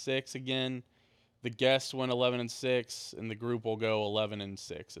 11-6 again. The guest went 11-6, and the group will go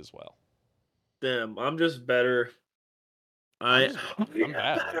 11-6 as well. Damn, I'm just better. I'm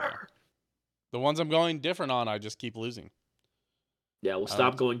bad. Better. The ones I'm going different on, I just keep losing. Yeah, we'll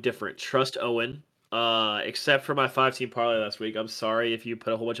stop going different. Trust Owen. Except for my 5-team parlay last week. I'm sorry if you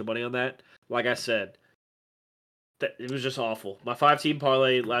put a whole bunch of money on that. Like I said, it was just awful. My 5-team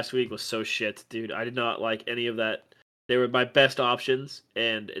parlay last week was so shit, dude. I did not like any of that. They were my best options,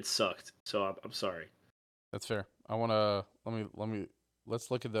 and it sucked. So I'm sorry. That's fair. I want to let's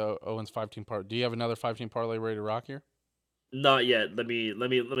look at the Owen's 5-team parlay. Do you have another 5-team parlay ready to rock here? Not yet. Let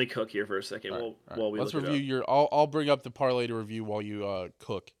me cook here for a second. All right. While we let's look review it up. I'll bring up the parlay to review while you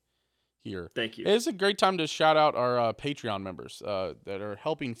cook here. Thank you. It's a great time to shout out our Patreon members that are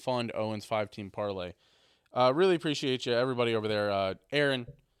helping fund Owen's 5-team parlay. Really appreciate you, everybody over there. Aaron,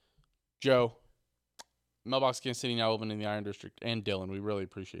 Joe, Mailbox Kansas City now open in the Iron District, and Dylan. We really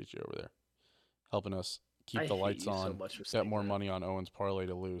appreciate you over there helping us keep the lights on, get more money on Owen's parlay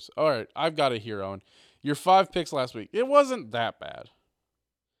to lose. All right, I've got it here, Owen. Your 5 picks last week, it wasn't that bad.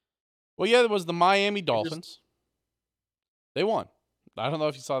 Well, yeah, it was the Miami Dolphins. They won. I don't know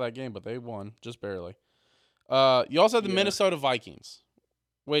if you saw that game, but they won just barely. You also had the Minnesota Vikings,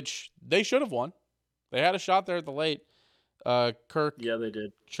 which they should have won. They had a shot there at the late. Kirk they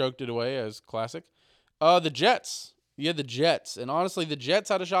did. Choked it away as classic. The Jets. You had the Jets. And honestly, the Jets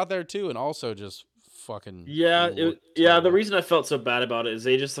had a shot there too and also just fucking the reason I felt so bad about it is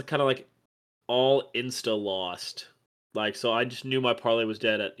they just kind of like all insta lost. Like, so I just knew my parlay was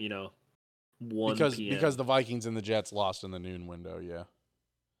dead at, 1 p.m. Because the Vikings and the Jets lost in the noon window, yeah.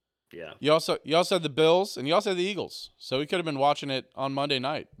 Yeah. You also had the Bills and you also had the Eagles. So we could have been watching it on Monday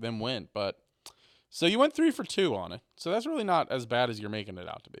night, them win. But so you went 3 for 2 on it. So that's really not as bad as you're making it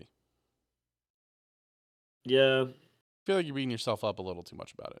out to be. Yeah. I feel like you're beating yourself up a little too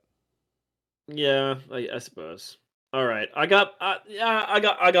much about it. Yeah, I suppose. All right, I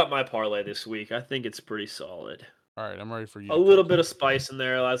got my parlay this week. I think it's pretty solid. All right, I'm ready for you. A little bit of spice in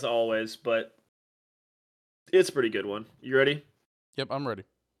there as always, but it's a pretty good one. You ready? Yep, I'm ready.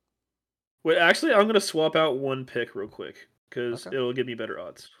 Wait, actually, I'm gonna swap out one pick real quick because it'll give me better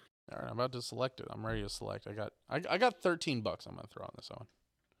odds. All right, I'm about to select it. I'm ready to select. I got $13 I'm gonna throw on this one.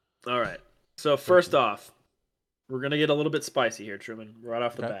 All right. So first off, we're gonna get a little bit spicy here, Truman. Right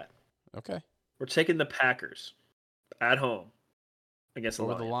off the bat. Okay. We're taking the Packers at home against the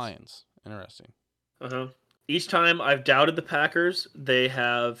Over Lions. the Lions. Interesting. Uh-huh. Each time I've doubted the Packers, they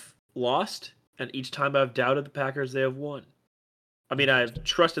have lost, and each time I've doubted the Packers, they have won. I mean, I've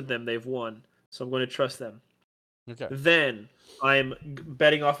trusted them, they've won, so I'm going to trust them. Okay. Then I'm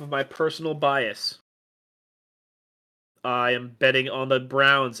betting off of my personal bias. I am betting on the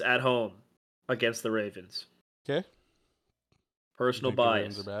Browns at home against the Ravens. Okay. Personal You think the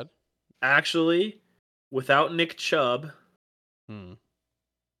Ravens bias. are bad? Actually, without Nick Chubb, Hmm.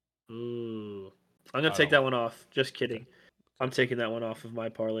 ooh, I'm gonna I take don't that know. one off. Just kidding. Okay. I'm taking that one off of my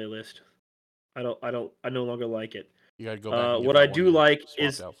parlay list. I no longer like it. You got to go back and get What that I one do you like swapped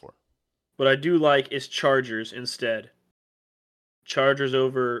is out for. Chargers instead. Chargers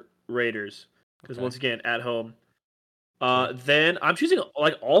over Raiders because Okay. once again at home. Okay. Then I'm choosing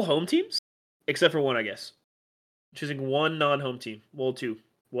like all home teams except for one, I guess. Choosing one non-home team. Well, two.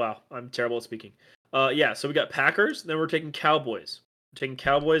 Wow, I'm terrible at speaking. Yeah. So we got Packers. Then we're taking Cowboys. We're taking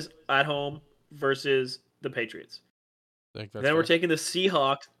Cowboys at home versus the Patriots. I think that's Then we're fair. taking the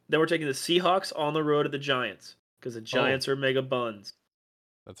Seahawks. Then we're taking the Seahawks on the road at the Giants because the Giants are mega buns.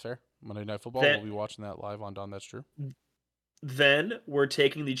 That's fair. Monday Night Football. Then We'll be watching that live on Dawn. That's true. then we're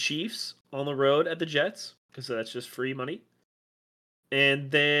taking the Chiefs on the road at the Jets because that's just free money.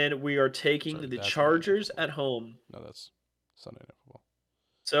 And then we are taking Sorry, the that's Monday Night Chargers Football. at home. No, that's Sunday Night Football.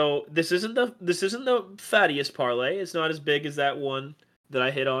 So this isn't the fattiest parlay. It's not as big as that one that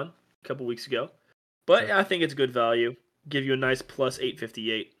I hit on a couple weeks ago, but Sure. I think it's good value. Give you a nice plus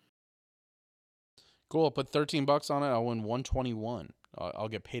 858. Cool. I'll put $13 on it. I'll win 121. I'll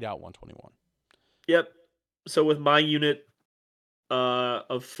get paid out 121. Yep. So with my unit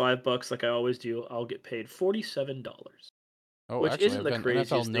of $5, like I always do, I'll get paid $47. Oh, Which actually, isn't I've the got an NFL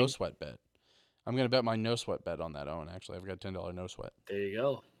craziest no thing. sweat bet. I'm gonna bet my no sweat bet on that Owen. Actually, I've got $10 no sweat. There you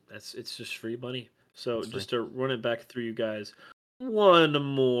go. It's just free money. So It's free. just to run it back through you guys one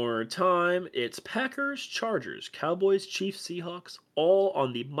more time, it's Packers, Chargers, Cowboys, Chiefs, Seahawks, all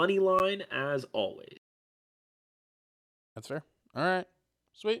on the money line as always. That's fair. All right.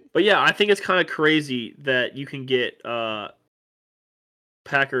 Sweet. But yeah, I think it's kind of crazy that you can get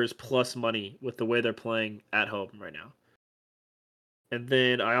Packers plus money with the way they're playing at home right now. And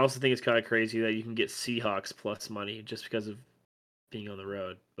then I also think it's kind of crazy that you can get Seahawks plus money just because of being on the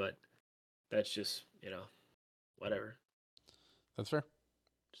road. But that's just, whatever. That's fair.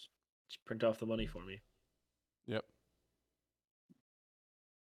 Just print off the money for me. Yep.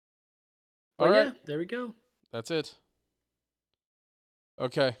 But All yeah, right. there we go. That's it.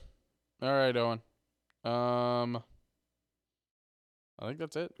 Okay. All right, Owen. I think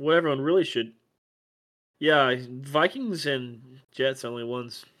that's it. What everyone really should. Yeah, Vikings and Jets are only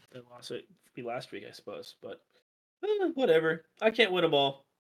ones that lost it be last week, I suppose. But whatever. I can't win them all.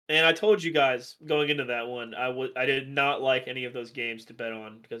 And I told you guys going into that one, I did not like any of those games to bet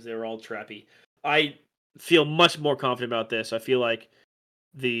on because they were all trappy. I feel much more confident about this. I feel like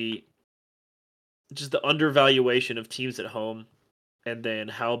the just the undervaluation of teams at home and then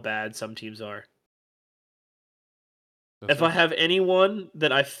how bad some teams are. That's If fair. I have anyone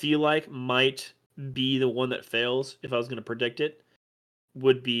that I feel like might be the one that fails, if I was going to predict it,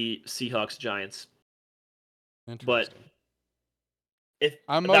 would be Seahawks Giants. But Interesting. if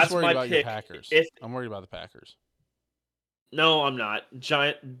I'm most that's worried my about your pick, Packers. if I'm worried about the Packers. no, I'm not.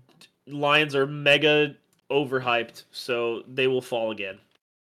 Giant Lions are mega overhyped, so they will fall again.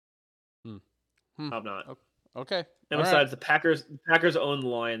 I'm not. Okay. And All right. besides, the Packers own the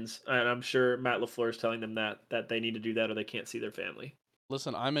Lions, and I'm sure Matt LaFleur is telling them that they need to do that or they can't see their family.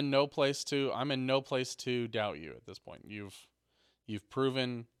 Listen, I'm in no place to doubt you at this point. You've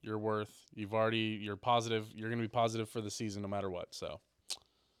proven your worth. You're positive. You're going to be positive for the season no matter what. So,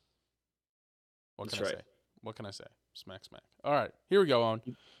 what That's can I right. say? What can I say? Smack smack. All right. Here we go on.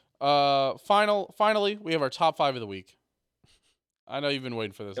 Finally, we have our top 5 of the week. I know you've been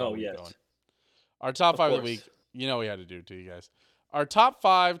waiting for this all Oh week, yes, Owen. Our top of 5 of the course. week. You know we had to do it to you guys. Our top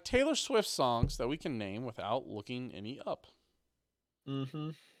 5 Taylor Swift songs that we can name without looking any up. Mm-hmm.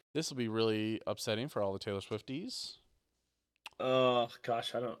 This will be really upsetting for all the Taylor Swifties. Oh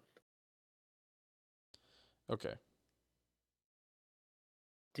gosh, I don't. Okay.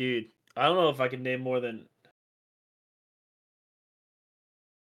 Dude, I don't know if I can name more than.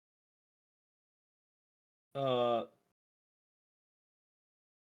 Uh,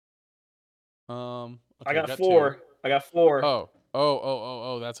 Okay, I got got 2. 4. I got 4.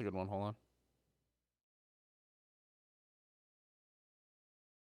 Oh, that's a good one. Hold on.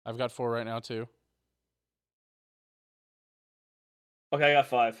 I've got 4 right now too. Okay, I got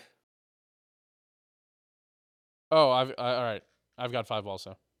 5. Oh, all right. I've got 5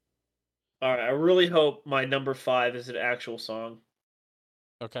 also. All right, I really hope my number 5 is an actual song.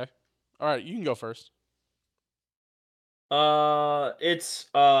 Okay. All right, you can go first. It's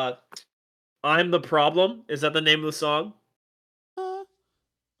I'm the Problem. Is that the name of the song?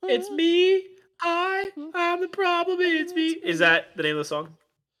 It's me. I'm the problem. It's me. Is that the name of the song?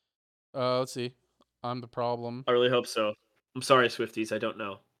 Let's see. I'm the problem. I really hope so. I'm sorry, Swifties. I don't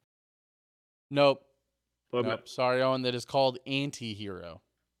know. Nope. What Nope. Sorry, Owen. That is called Anti-Hero.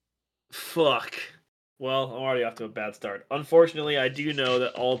 Fuck. Well, I'm already off to a bad start. Unfortunately, I do know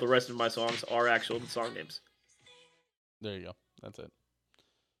that all the rest of my songs are actual song names. There you go. That's it.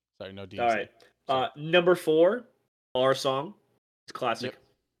 Sorry, no DMC. All right. Sorry. Number 4, our song. It's classic.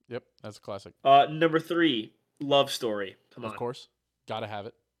 Yep. That's a classic. Number 3, Love Story. Come on. Of course. Gotta have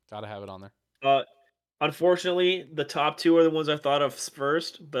it. Gotta have it on there. Unfortunately, the top 2 are the ones I thought of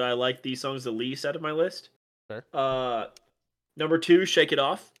first, but I like these songs the least out of my list. Fair. Number 2, Shake It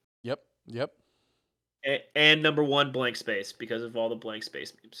Off. Yep. And number 1, Blank Space, because of all the Blank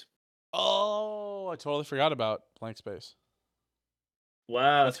Space memes. Oh, I totally forgot about Blank Space.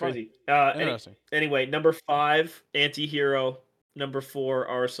 Wow, That's that's crazy. Interesting. Anyway, number 5, Anti-Hero. Number 4,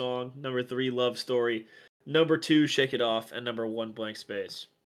 Our Song. Number 3, Love Story. Number 2, Shake It Off. And number 1, Blank Space.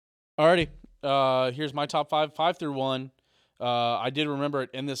 Alrighty. Here's my top 5 through 1. I did remember it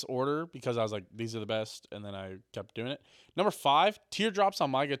in this order because I was like, these are the best, and then I kept doing it. Number 5, Teardrops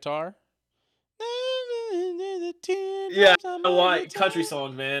on My Guitar. Yeah, why? Country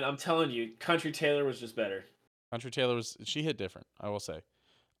song, man. I'm telling you, Country Taylor was just better. Country Taylor she hit different, I will say.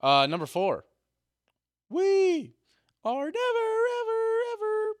 Number 4, we are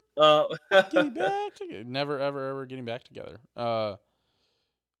never ever getting back together. Never ever getting back together.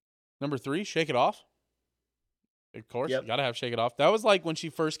 Number 3, Shake It Off. Of course, Yep. you gotta have Shake It Off. That was like when she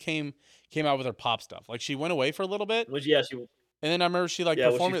first came out with her pop stuff. Like she went away for a little bit, Which, yes, you. and then I remember she Yeah,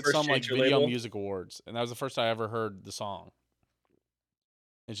 when performed she at first some changed her Video label. Music Awards, and that was the first I ever heard the song.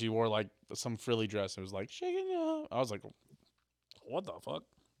 And she wore like some frilly dress. It was like Shake It Off. I was like, what the fuck?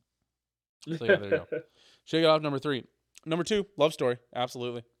 So yeah, there you go. Shake It Off. Number 3. Number 2, Love Story.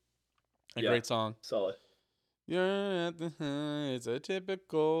 Absolutely, a Yeah. great song. Solid. You're at the high. It's a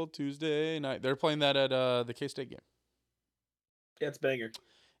typical Tuesday night. They're playing that at the K-State game. Yeah, it's banger.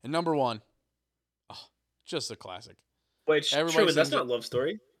 And number 1, just a classic. Wait, Everybody Truman, that's sings not Love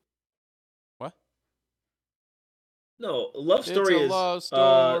Story. What? No, Love Story It's a is love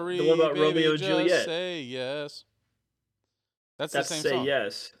story, the one about baby, Romeo and just Juliet. say yes. That's That's the same Say song.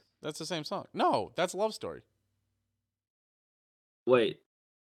 Yes. That's the same song. No, that's Love Story. Wait.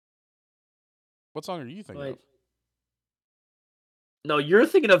 What song are you thinking of? No, you're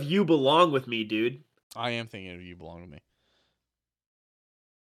thinking of You Belong With Me, dude. I am thinking of You Belong With Me.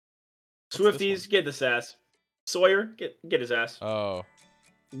 What's this Swifties, get this ass. Sawyer, get his ass. Oh,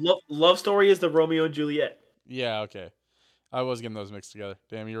 Love Story is the Romeo and Juliet. yeah, okay. I was getting those mixed together.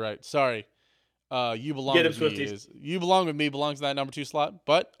 Damn, you're right. Sorry. You Belong Get him, With Me Swifties. is You Belong With Me belongs to that number 2 slot,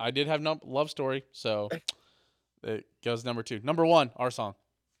 but I did have Love Story, so it goes number 2. Number 1, Our Song.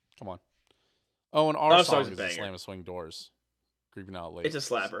 Come on. Oh, and Our Our Song Song's a is the banger. Slam of Swing Doors. Creeping out late. It's a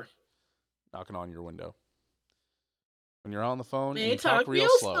slapper. Knocking on your window. When you're on the phone and They you talk real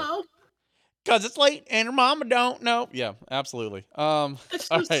slow. Cause it's late and your mama don't know. Yeah, absolutely. It's all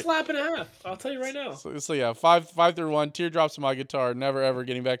just a right. slap and a half. I'll tell you right now. So yeah, 5 through 1, Teardrops on My Guitar, Never Ever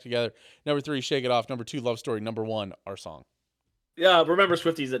Getting Back Together. Number 3, Shake It Off. Number 2, Love Story. Number 1, Our Song. Yeah, remember,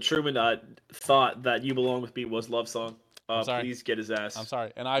 Swifties, that Truman thought that You Belong With Me was Love Song. I'm sorry. Please get his ass. I'm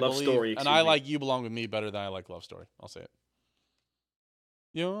sorry. And I Love believe Story, and excuse I me. like You Belong With Me better than I like Love Story. I'll say it.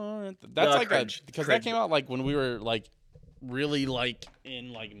 That's like cringe. because Cringe. that came out like when we were like really like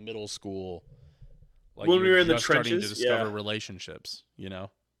in like middle school. Like When you we were in the just starting trenches, to discover yeah. relationships, you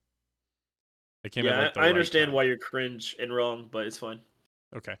know? It came at Yeah, like the I right understand time. why you're cringe and wrong, but it's fine.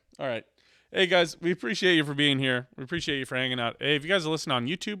 Okay. All right. Hey, guys, we appreciate you for being here. We appreciate you for hanging out. Hey, if you guys are listening on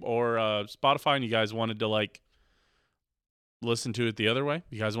YouTube or Spotify and you guys wanted to, like, listen to it the other way,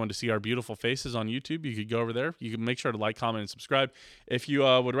 you guys wanted to see our beautiful faces on YouTube, you could go over there. You can make sure to like, comment, and subscribe. If you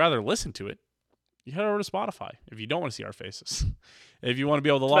would rather listen to it, you head over to Spotify if you don't want to see our faces. If you want to be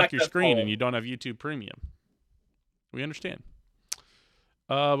able to lock Smack your that screen follow. and you don't have YouTube Premium, we understand.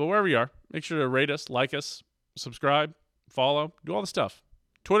 But wherever you are, make sure to rate us, like us, subscribe, follow, do all the stuff.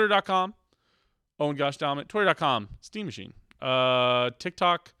 Twitter.com, Owen Gosh Dominant. Twitter.com, Steam Machine.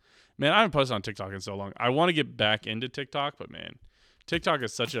 TikTok, man, I haven't posted on TikTok in so long. I want to get back into TikTok, but man, TikTok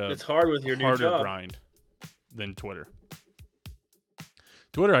is such a It's hard with your new harder job. grind than Twitter.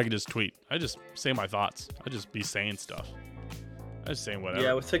 Twitter, I can just tweet. I just say my thoughts. I just be saying stuff. I just saying whatever.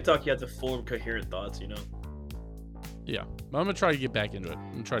 Yeah, with TikTok, you have to form coherent thoughts, you know? Yeah, I'm gonna try to get back into it.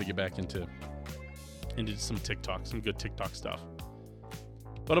 I'm gonna try to get back into some TikTok, some good TikTok stuff.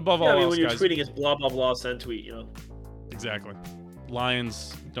 But above all I mean, else, when you're guys, tweeting, it's blah blah blah. Send tweet. You know. exactly.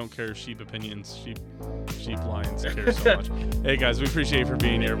 Lions don't care. Sheep opinions. Sheep lions care so much. Hey guys, we appreciate you for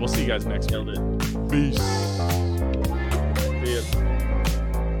being here. We'll see you guys next week. Nailed it. Peace.